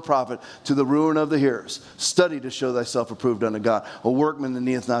words to no profit, to the ruin of the hearers. Study to show thyself approved unto God, a workman that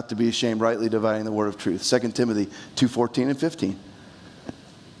needeth not to be ashamed, rightly dividing the word of truth. 2 Timothy 2:14 and 15.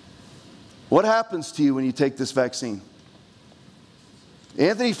 What happens to you when you take this vaccine?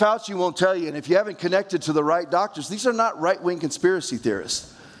 Anthony Fauci won't tell you, and if you haven't connected to the right doctors, these are not right-wing conspiracy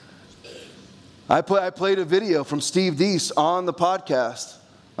theorists. I played a video from Steve Deese on the podcast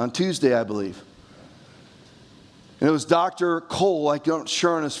on Tuesday, I believe. And it was Dr. Cole, I'm not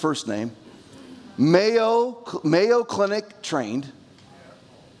sure on his first name, Mayo Clinic trained,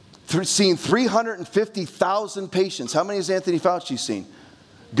 seen 350,000 patients. How many has Anthony Fauci seen?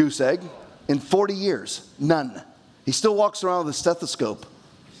 Goose egg. In 40 years, none. He still walks around with a stethoscope.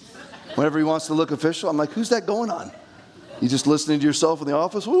 Whenever he wants to look official, I'm like, who's that going on? You just listening to yourself in the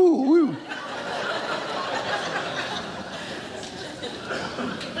office? Woo, woo.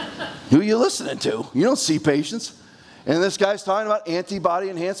 Who are you listening to? You don't see patients. And this guy's talking about antibody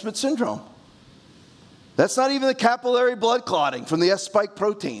enhancement syndrome. That's not even the capillary blood clotting from the S-spike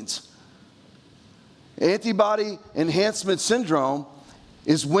proteins. Antibody enhancement syndrome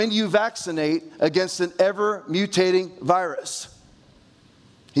is when you vaccinate against an ever-mutating virus.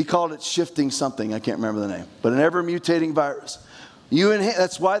 He called it shifting something. I can't remember the name. But an ever-mutating virus.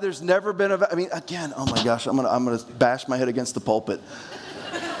 That's why there's never been again, oh my gosh, I'm gonna bash my head against the pulpit.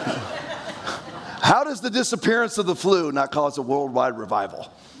 How does the disappearance of the flu not cause a worldwide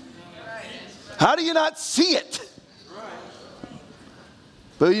revival? How do you not see it?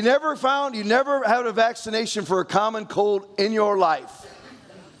 But you never had a vaccination for a common cold in your life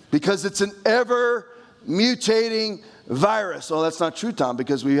because it's an ever-mutating virus. Oh, that's not true, Tom,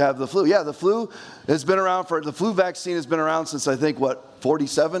 because we have the flu. Yeah, the flu vaccine has been around since, I think,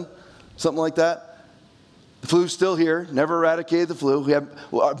 47? Something like that. The flu's still here, never eradicated the flu.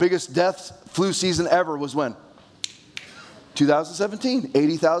 Our biggest flu season ever was when? 2017.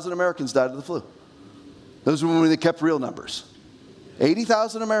 80,000 Americans died of the flu. Those were when they kept real numbers.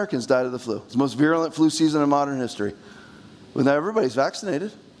 80,000 Americans died of the flu. It's the most virulent flu season in modern history. Well, now everybody's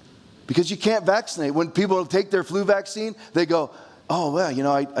vaccinated. Because you can't vaccinate. When people take their flu vaccine, they go, oh, well,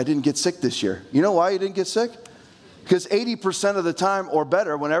 I didn't get sick this year. You know why you didn't get sick? Because 80% of the time or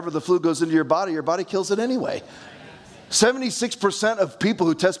better, whenever the flu goes into your body kills it anyway. 76% of people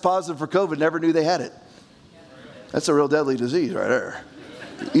who test positive for COVID never knew they had it. That's a real deadly disease right there.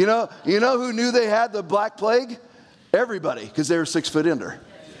 You know who knew they had the Black Plague? Everybody, because they were 6 foot under.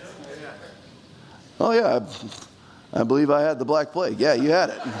 Oh yeah, I believe I had the Black Plague. Yeah, you had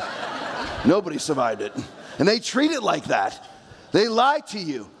it. Nobody survived it. And they treat it like that. They lie to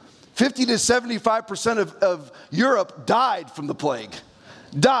you. 50 to 75% of Europe died from the plague.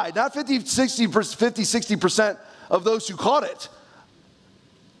 Died. Not 60% of those who caught it.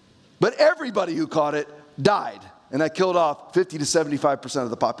 But everybody who caught it died. And that killed off 50 to 75% of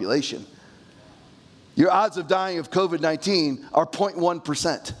the population. Your odds of dying of COVID-19 are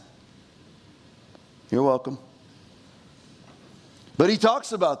 0.1%. You're welcome. But he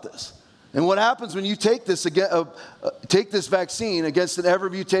talks about this. And what happens when you take this vaccine against an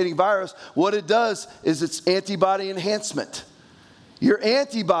ever-mutating virus, what it does is it's antibody enhancement. Your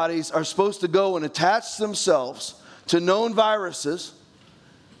antibodies are supposed to go and attach themselves to known viruses.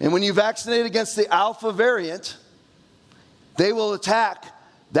 And when you vaccinate against the alpha variant, they will attack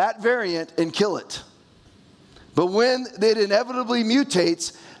that variant and kill it. But when it inevitably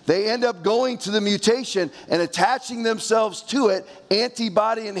mutates, they end up going to the mutation and attaching themselves to it,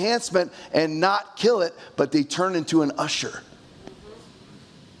 antibody enhancement, and not kill it, but they turn into an usher.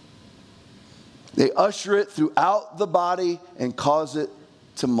 They usher it throughout the body and cause it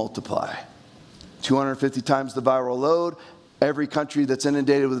to multiply. 250 times the viral load. Every country that's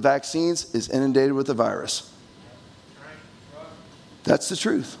inundated with vaccines is inundated with the virus. That's the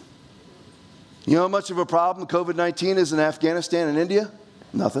truth. You know how much of a problem COVID-19 is in Afghanistan and India?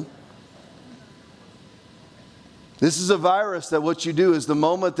 Nothing. This is a virus that what you do is the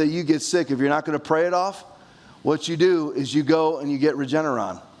moment that you get sick, if you're not going to pray it off, what you do is you go and you get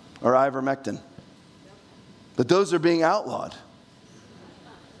Regeneron or ivermectin. But those are being outlawed.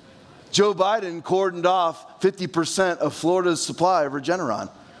 Joe Biden cordoned off 50% of Florida's supply of Regeneron.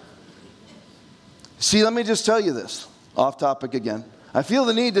 See, let me just tell you this, off topic again. I feel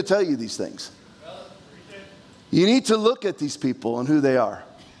the need to tell you these things. You need to look at these people and who they are.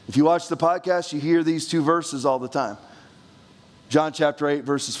 If you watch the podcast, you hear these two verses all the time. John chapter 8,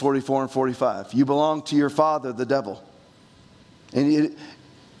 verses 44 and 45. You belong to your father, the devil. And it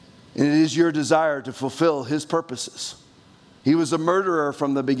is your desire to fulfill his purposes. He was a murderer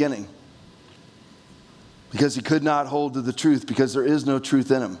from the beginning because he could not hold to the truth, because there is no truth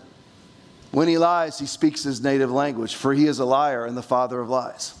in him. When he lies, he speaks his native language, for he is a liar and the father of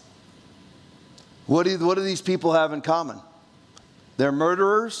lies. What do these people have in common? They're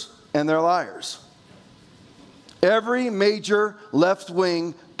murderers and they're liars. Every major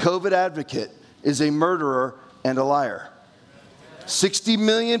left-wing COVID advocate is a murderer and a liar. 60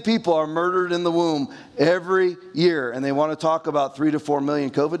 million people are murdered in the womb every year, and they want to talk about 3 to 4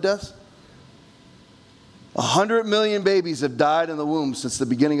 million COVID deaths? 100 million babies have died in the womb since the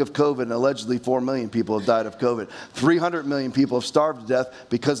beginning of COVID, and allegedly 4 million people have died of COVID. 300 million people have starved to death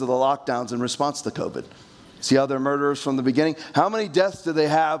because of the lockdowns in response to COVID. See how they're murderers from the beginning? How many deaths do they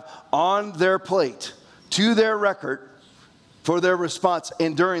have on their plate, to their record, for their response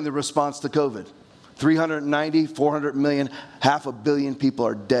and during the response to COVID? 390, 400 million, 500 million people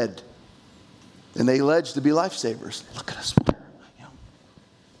are dead. And they allege to be lifesavers. Look at us.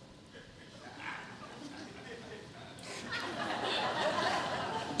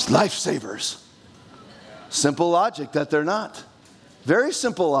 It's lifesavers. Simple logic that they're not. Very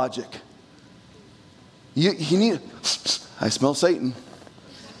simple logic. You need, I smell Satan.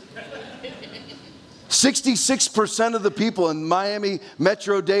 66% of the people in Miami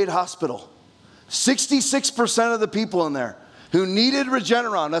Metro-Dade Hospital, 66% of the people in there who needed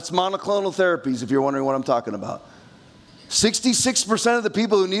Regeneron, that's monoclonal therapies if you're wondering what I'm talking about. 66% of the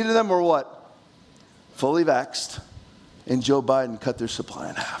people who needed them were what? Fully vaxxed. And Joe Biden cut their supply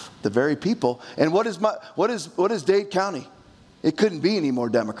in half. The very people. And what is Dade County? It couldn't be any more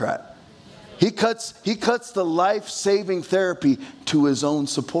Democrat. He cuts the life-saving therapy to his own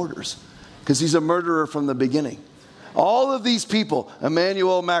supporters because he's a murderer from the beginning. All of these people,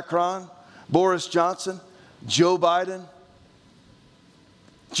 Emmanuel Macron, Boris Johnson, Joe Biden,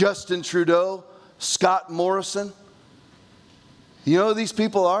 Justin Trudeau, Scott Morrison. You know who these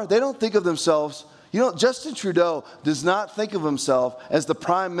people are? They don't think of themselves. Justin Trudeau does not think of himself as the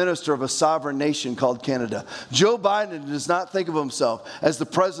prime minister of a sovereign nation called Canada. Joe Biden does not think of himself as the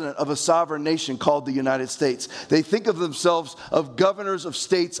president of a sovereign nation called the United States. They think of themselves as governors of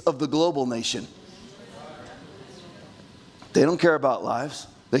states of the global nation. They don't care about lives.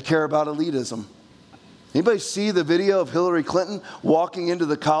 They care about elitism. Anybody see the video of Hillary Clinton walking into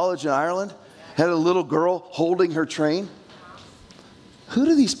the college in Ireland? Had a little girl holding her train? Who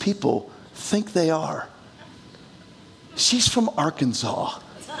do these people think they are? She's from Arkansas.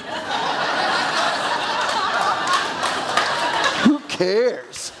 Who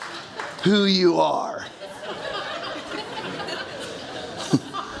cares who you are?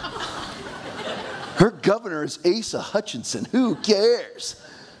 Her governor is Asa Hutchinson. Who cares?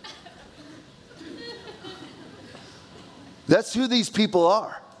 That's who these people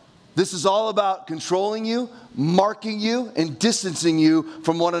are. This is all about controlling you, marking you, and distancing you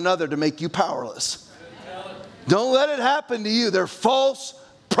from one another to make you powerless. Don't let it happen to you. They're false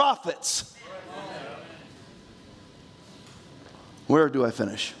prophets. Where do I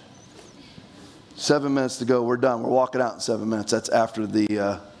finish? 7 minutes to go. We're done. We're walking out in 7 minutes. That's after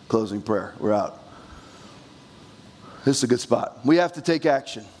the closing prayer. We're out. This is a good spot. We have to take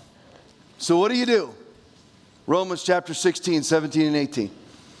action. So what do? Romans chapter 16, 17, and 18.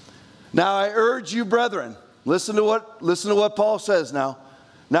 Now I urge you, brethren. Listen to what Paul says now.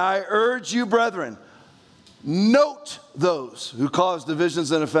 Now I urge you, brethren, Note those who cause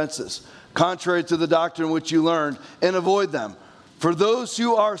divisions and offenses, contrary to the doctrine which you learned, and avoid them. For those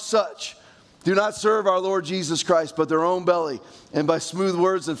who are such do not serve our Lord Jesus Christ, but their own belly, and by smooth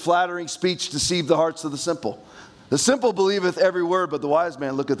words and flattering speech deceive the hearts of the simple. The simple believeth every word, but the wise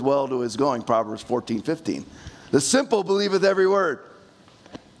man looketh well to his going. Proverbs 14:15. The simple believeth every word.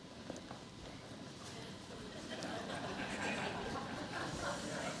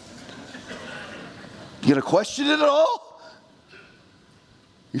 You going to question it at all?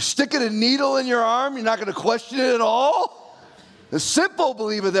 You're sticking a needle in your arm, you're not going to question it at all? The simple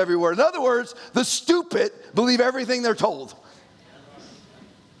believeth every word. In other words, the stupid believe everything they're told.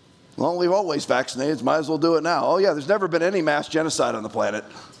 Well, we've always vaccinated, might as well do it now. Oh yeah, there's never been any mass genocide on the planet.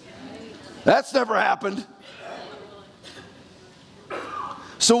 That's never happened.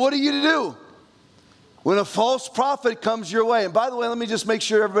 So what are you to do when a false prophet comes your way? And by the way, let me just make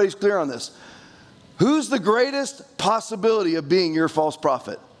sure everybody's clear on this. Who's the greatest possibility of being your false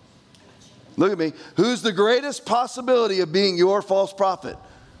prophet? Look at me. Who's the greatest possibility of being your false prophet?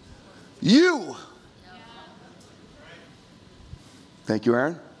 You. Thank you,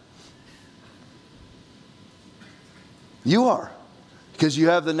 Aaron. You are. Because you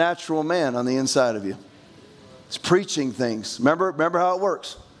have the natural man on the inside of you. It's preaching things. Remember how it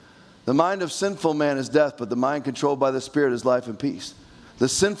works. The mind of sinful man is death, but the mind controlled by the Spirit is life and peace. The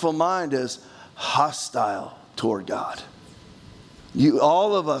sinful mind is hostile toward God.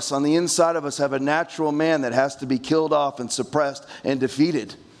 All of us on the inside of us have a natural man that has to be killed off and suppressed and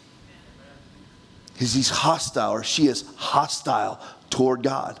defeated. Because he's hostile, or she is hostile toward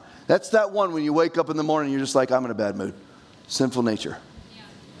God. That's that one when you wake up in the morning, you're just like, I'm in a bad mood. Sinful nature. Yeah.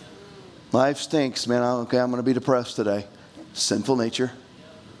 Life stinks, man. Okay, I'm going to be depressed today. Sinful nature.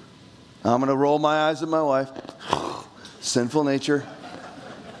 I'm going to roll my eyes at my wife. Sinful nature.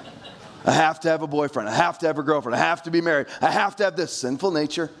 I have to have a boyfriend. I have to have a girlfriend. I have to be married. I have to have this. Sinful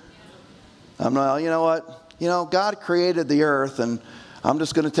nature. I'm not, you know what? You know, God created the earth, and I'm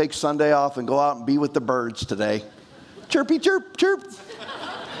just going to take Sunday off and go out and be with the birds today. Chirpy, chirp, chirp.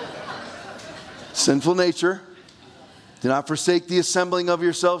 Sinful nature. Do not forsake the assembling of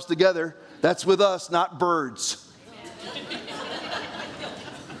yourselves together. That's with us, not birds.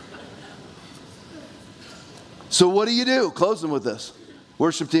 So what do you do? Closing with this.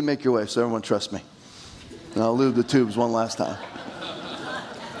 Worship team, make your way so everyone trusts me. And I'll lube the tubes one last time.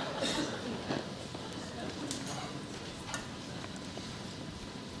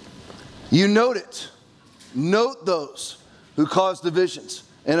 You note it. Note those who cause divisions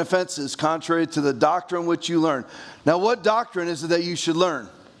and offenses contrary to the doctrine which you learn. Now, what doctrine is it that you should learn?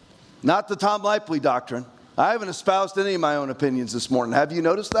 Not the Tom Lively doctrine. I haven't espoused any of my own opinions this morning. Have you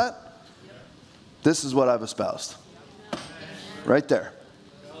noticed that? Yep. This is what I've espoused. Right there.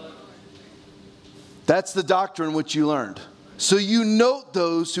 That's the doctrine which you learned. So you note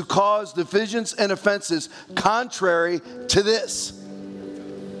those who cause divisions and offenses contrary to this.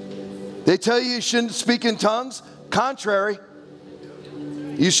 They tell you shouldn't speak in tongues. Contrary.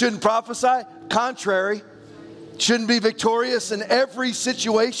 You shouldn't prophesy. Contrary. Shouldn't be victorious in every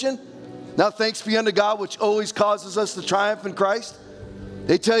situation. Now thanks be unto God, which always causes us to triumph in Christ.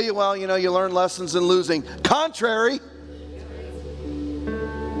 They tell you, well, you know, you learn lessons in losing. Contrary.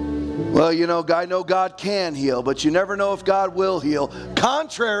 Well, you know, I know God can heal, but you never know if God will heal.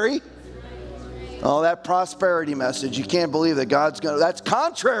 Contrary. Oh, that prosperity message. You can't believe that God's going to. That's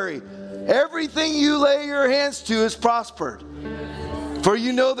contrary. Everything you lay your hands to is prospered. For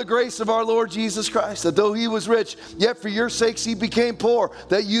you know the grace of our Lord Jesus Christ, that though he was rich, yet for your sakes he became poor,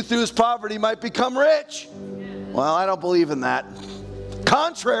 that you through his poverty might become rich. Well, I don't believe in that.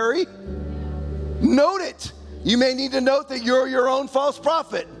 Contrary. Note it. You may need to note that you're your own false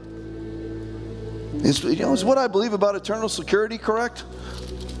prophet. Is what I believe about eternal security correct?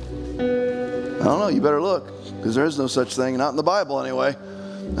 I don't know. You better look, because there is no such thing, not in the Bible anyway.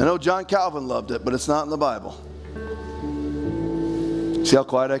 I know John Calvin loved it, but it's not in the Bible. See how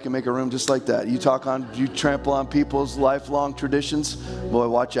quiet I can make a room just like that? You trample on people's lifelong traditions. Boy,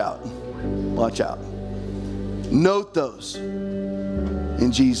 watch out. Watch out. Note those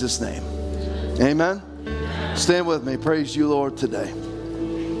in Jesus' name. Amen? Stand with me. Praise you, Lord, today.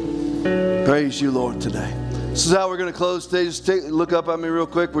 Praise you, Lord, today. This is how we're going to close today. Just look up at me real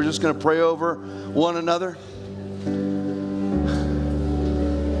quick. We're just going to pray over one another.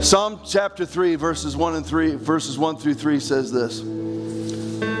 Psalm chapter 3, verses 1 through 3 says this.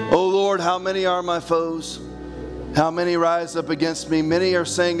 O Lord, how many are my foes? How many rise up against me? Many are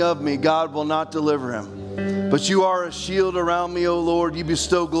saying of me, God will not deliver him. But you are a shield around me, O Lord. You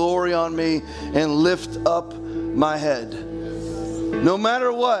bestow glory on me and lift up my head. No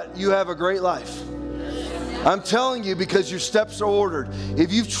matter what, you have a great life. I'm telling you, because your steps are ordered.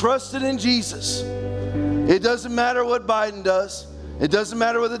 If you've trusted in Jesus, it doesn't matter what Biden does. It doesn't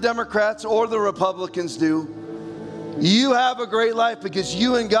matter what the Democrats or the Republicans do. You have a great life because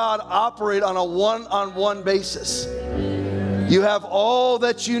you and God operate on a one-on-one basis. You have all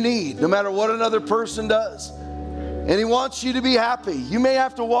that you need, no matter what another person does. And He wants you to be happy. You may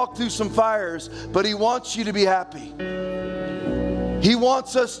have to walk through some fires, but He wants you to be happy. He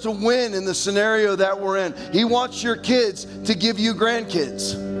wants us to win in the scenario that we're in. He wants your kids to give you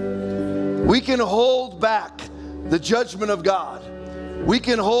grandkids. We can hold back the judgment of God. We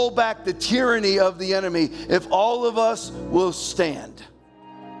can hold back the tyranny of the enemy if all of us will stand.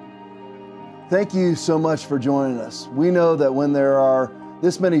 Thank you so much for joining us. We know that when there are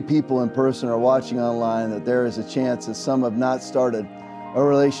this many people in person or watching online, that there is a chance that some have not started a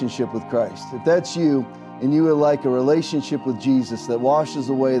relationship with Christ. If that's you, and you would like a relationship with Jesus that washes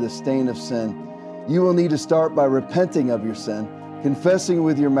away the stain of sin, you will need to start by repenting of your sin, confessing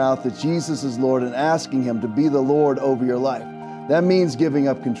with your mouth that Jesus is Lord, and asking Him to be the Lord over your life. That means giving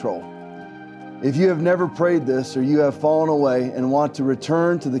up control. If you have never prayed this, or you have fallen away and want to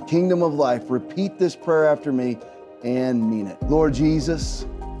return to the kingdom of life, repeat this prayer after me and mean it. Lord Jesus,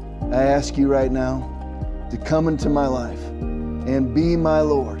 I ask you right now to come into my life and be my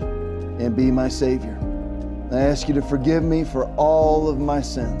Lord and be my Savior. I ask you to forgive me for all of my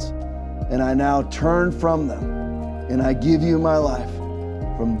sins, and I now turn from them, and I give you my life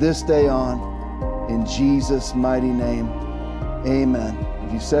from this day on, in Jesus' mighty name, amen.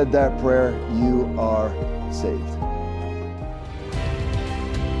 If you said that prayer, you are saved.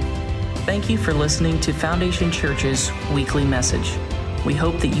 Thank you for listening to Foundation Church's weekly message. We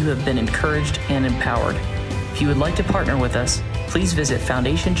hope that you have been encouraged and empowered. If you would like to partner with us, please visit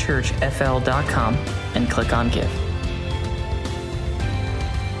foundationchurchfl.com and click on Give.